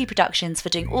at Wargy Productions for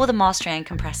doing all the mastering and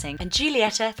compressing, and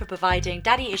Julietta for providing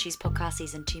Daddy Issues Podcast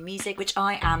Season 2 music, which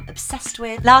I am obsessed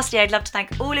with. Lastly, I'd love to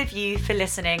thank all of you for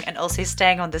listening and also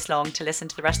staying on this long to listen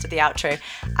to the rest of the outro,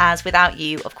 as without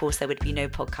you, of course, there would be no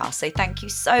podcast. So thank you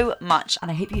so much,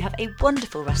 and I hope you have a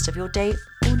wonderful rest of your day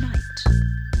or night.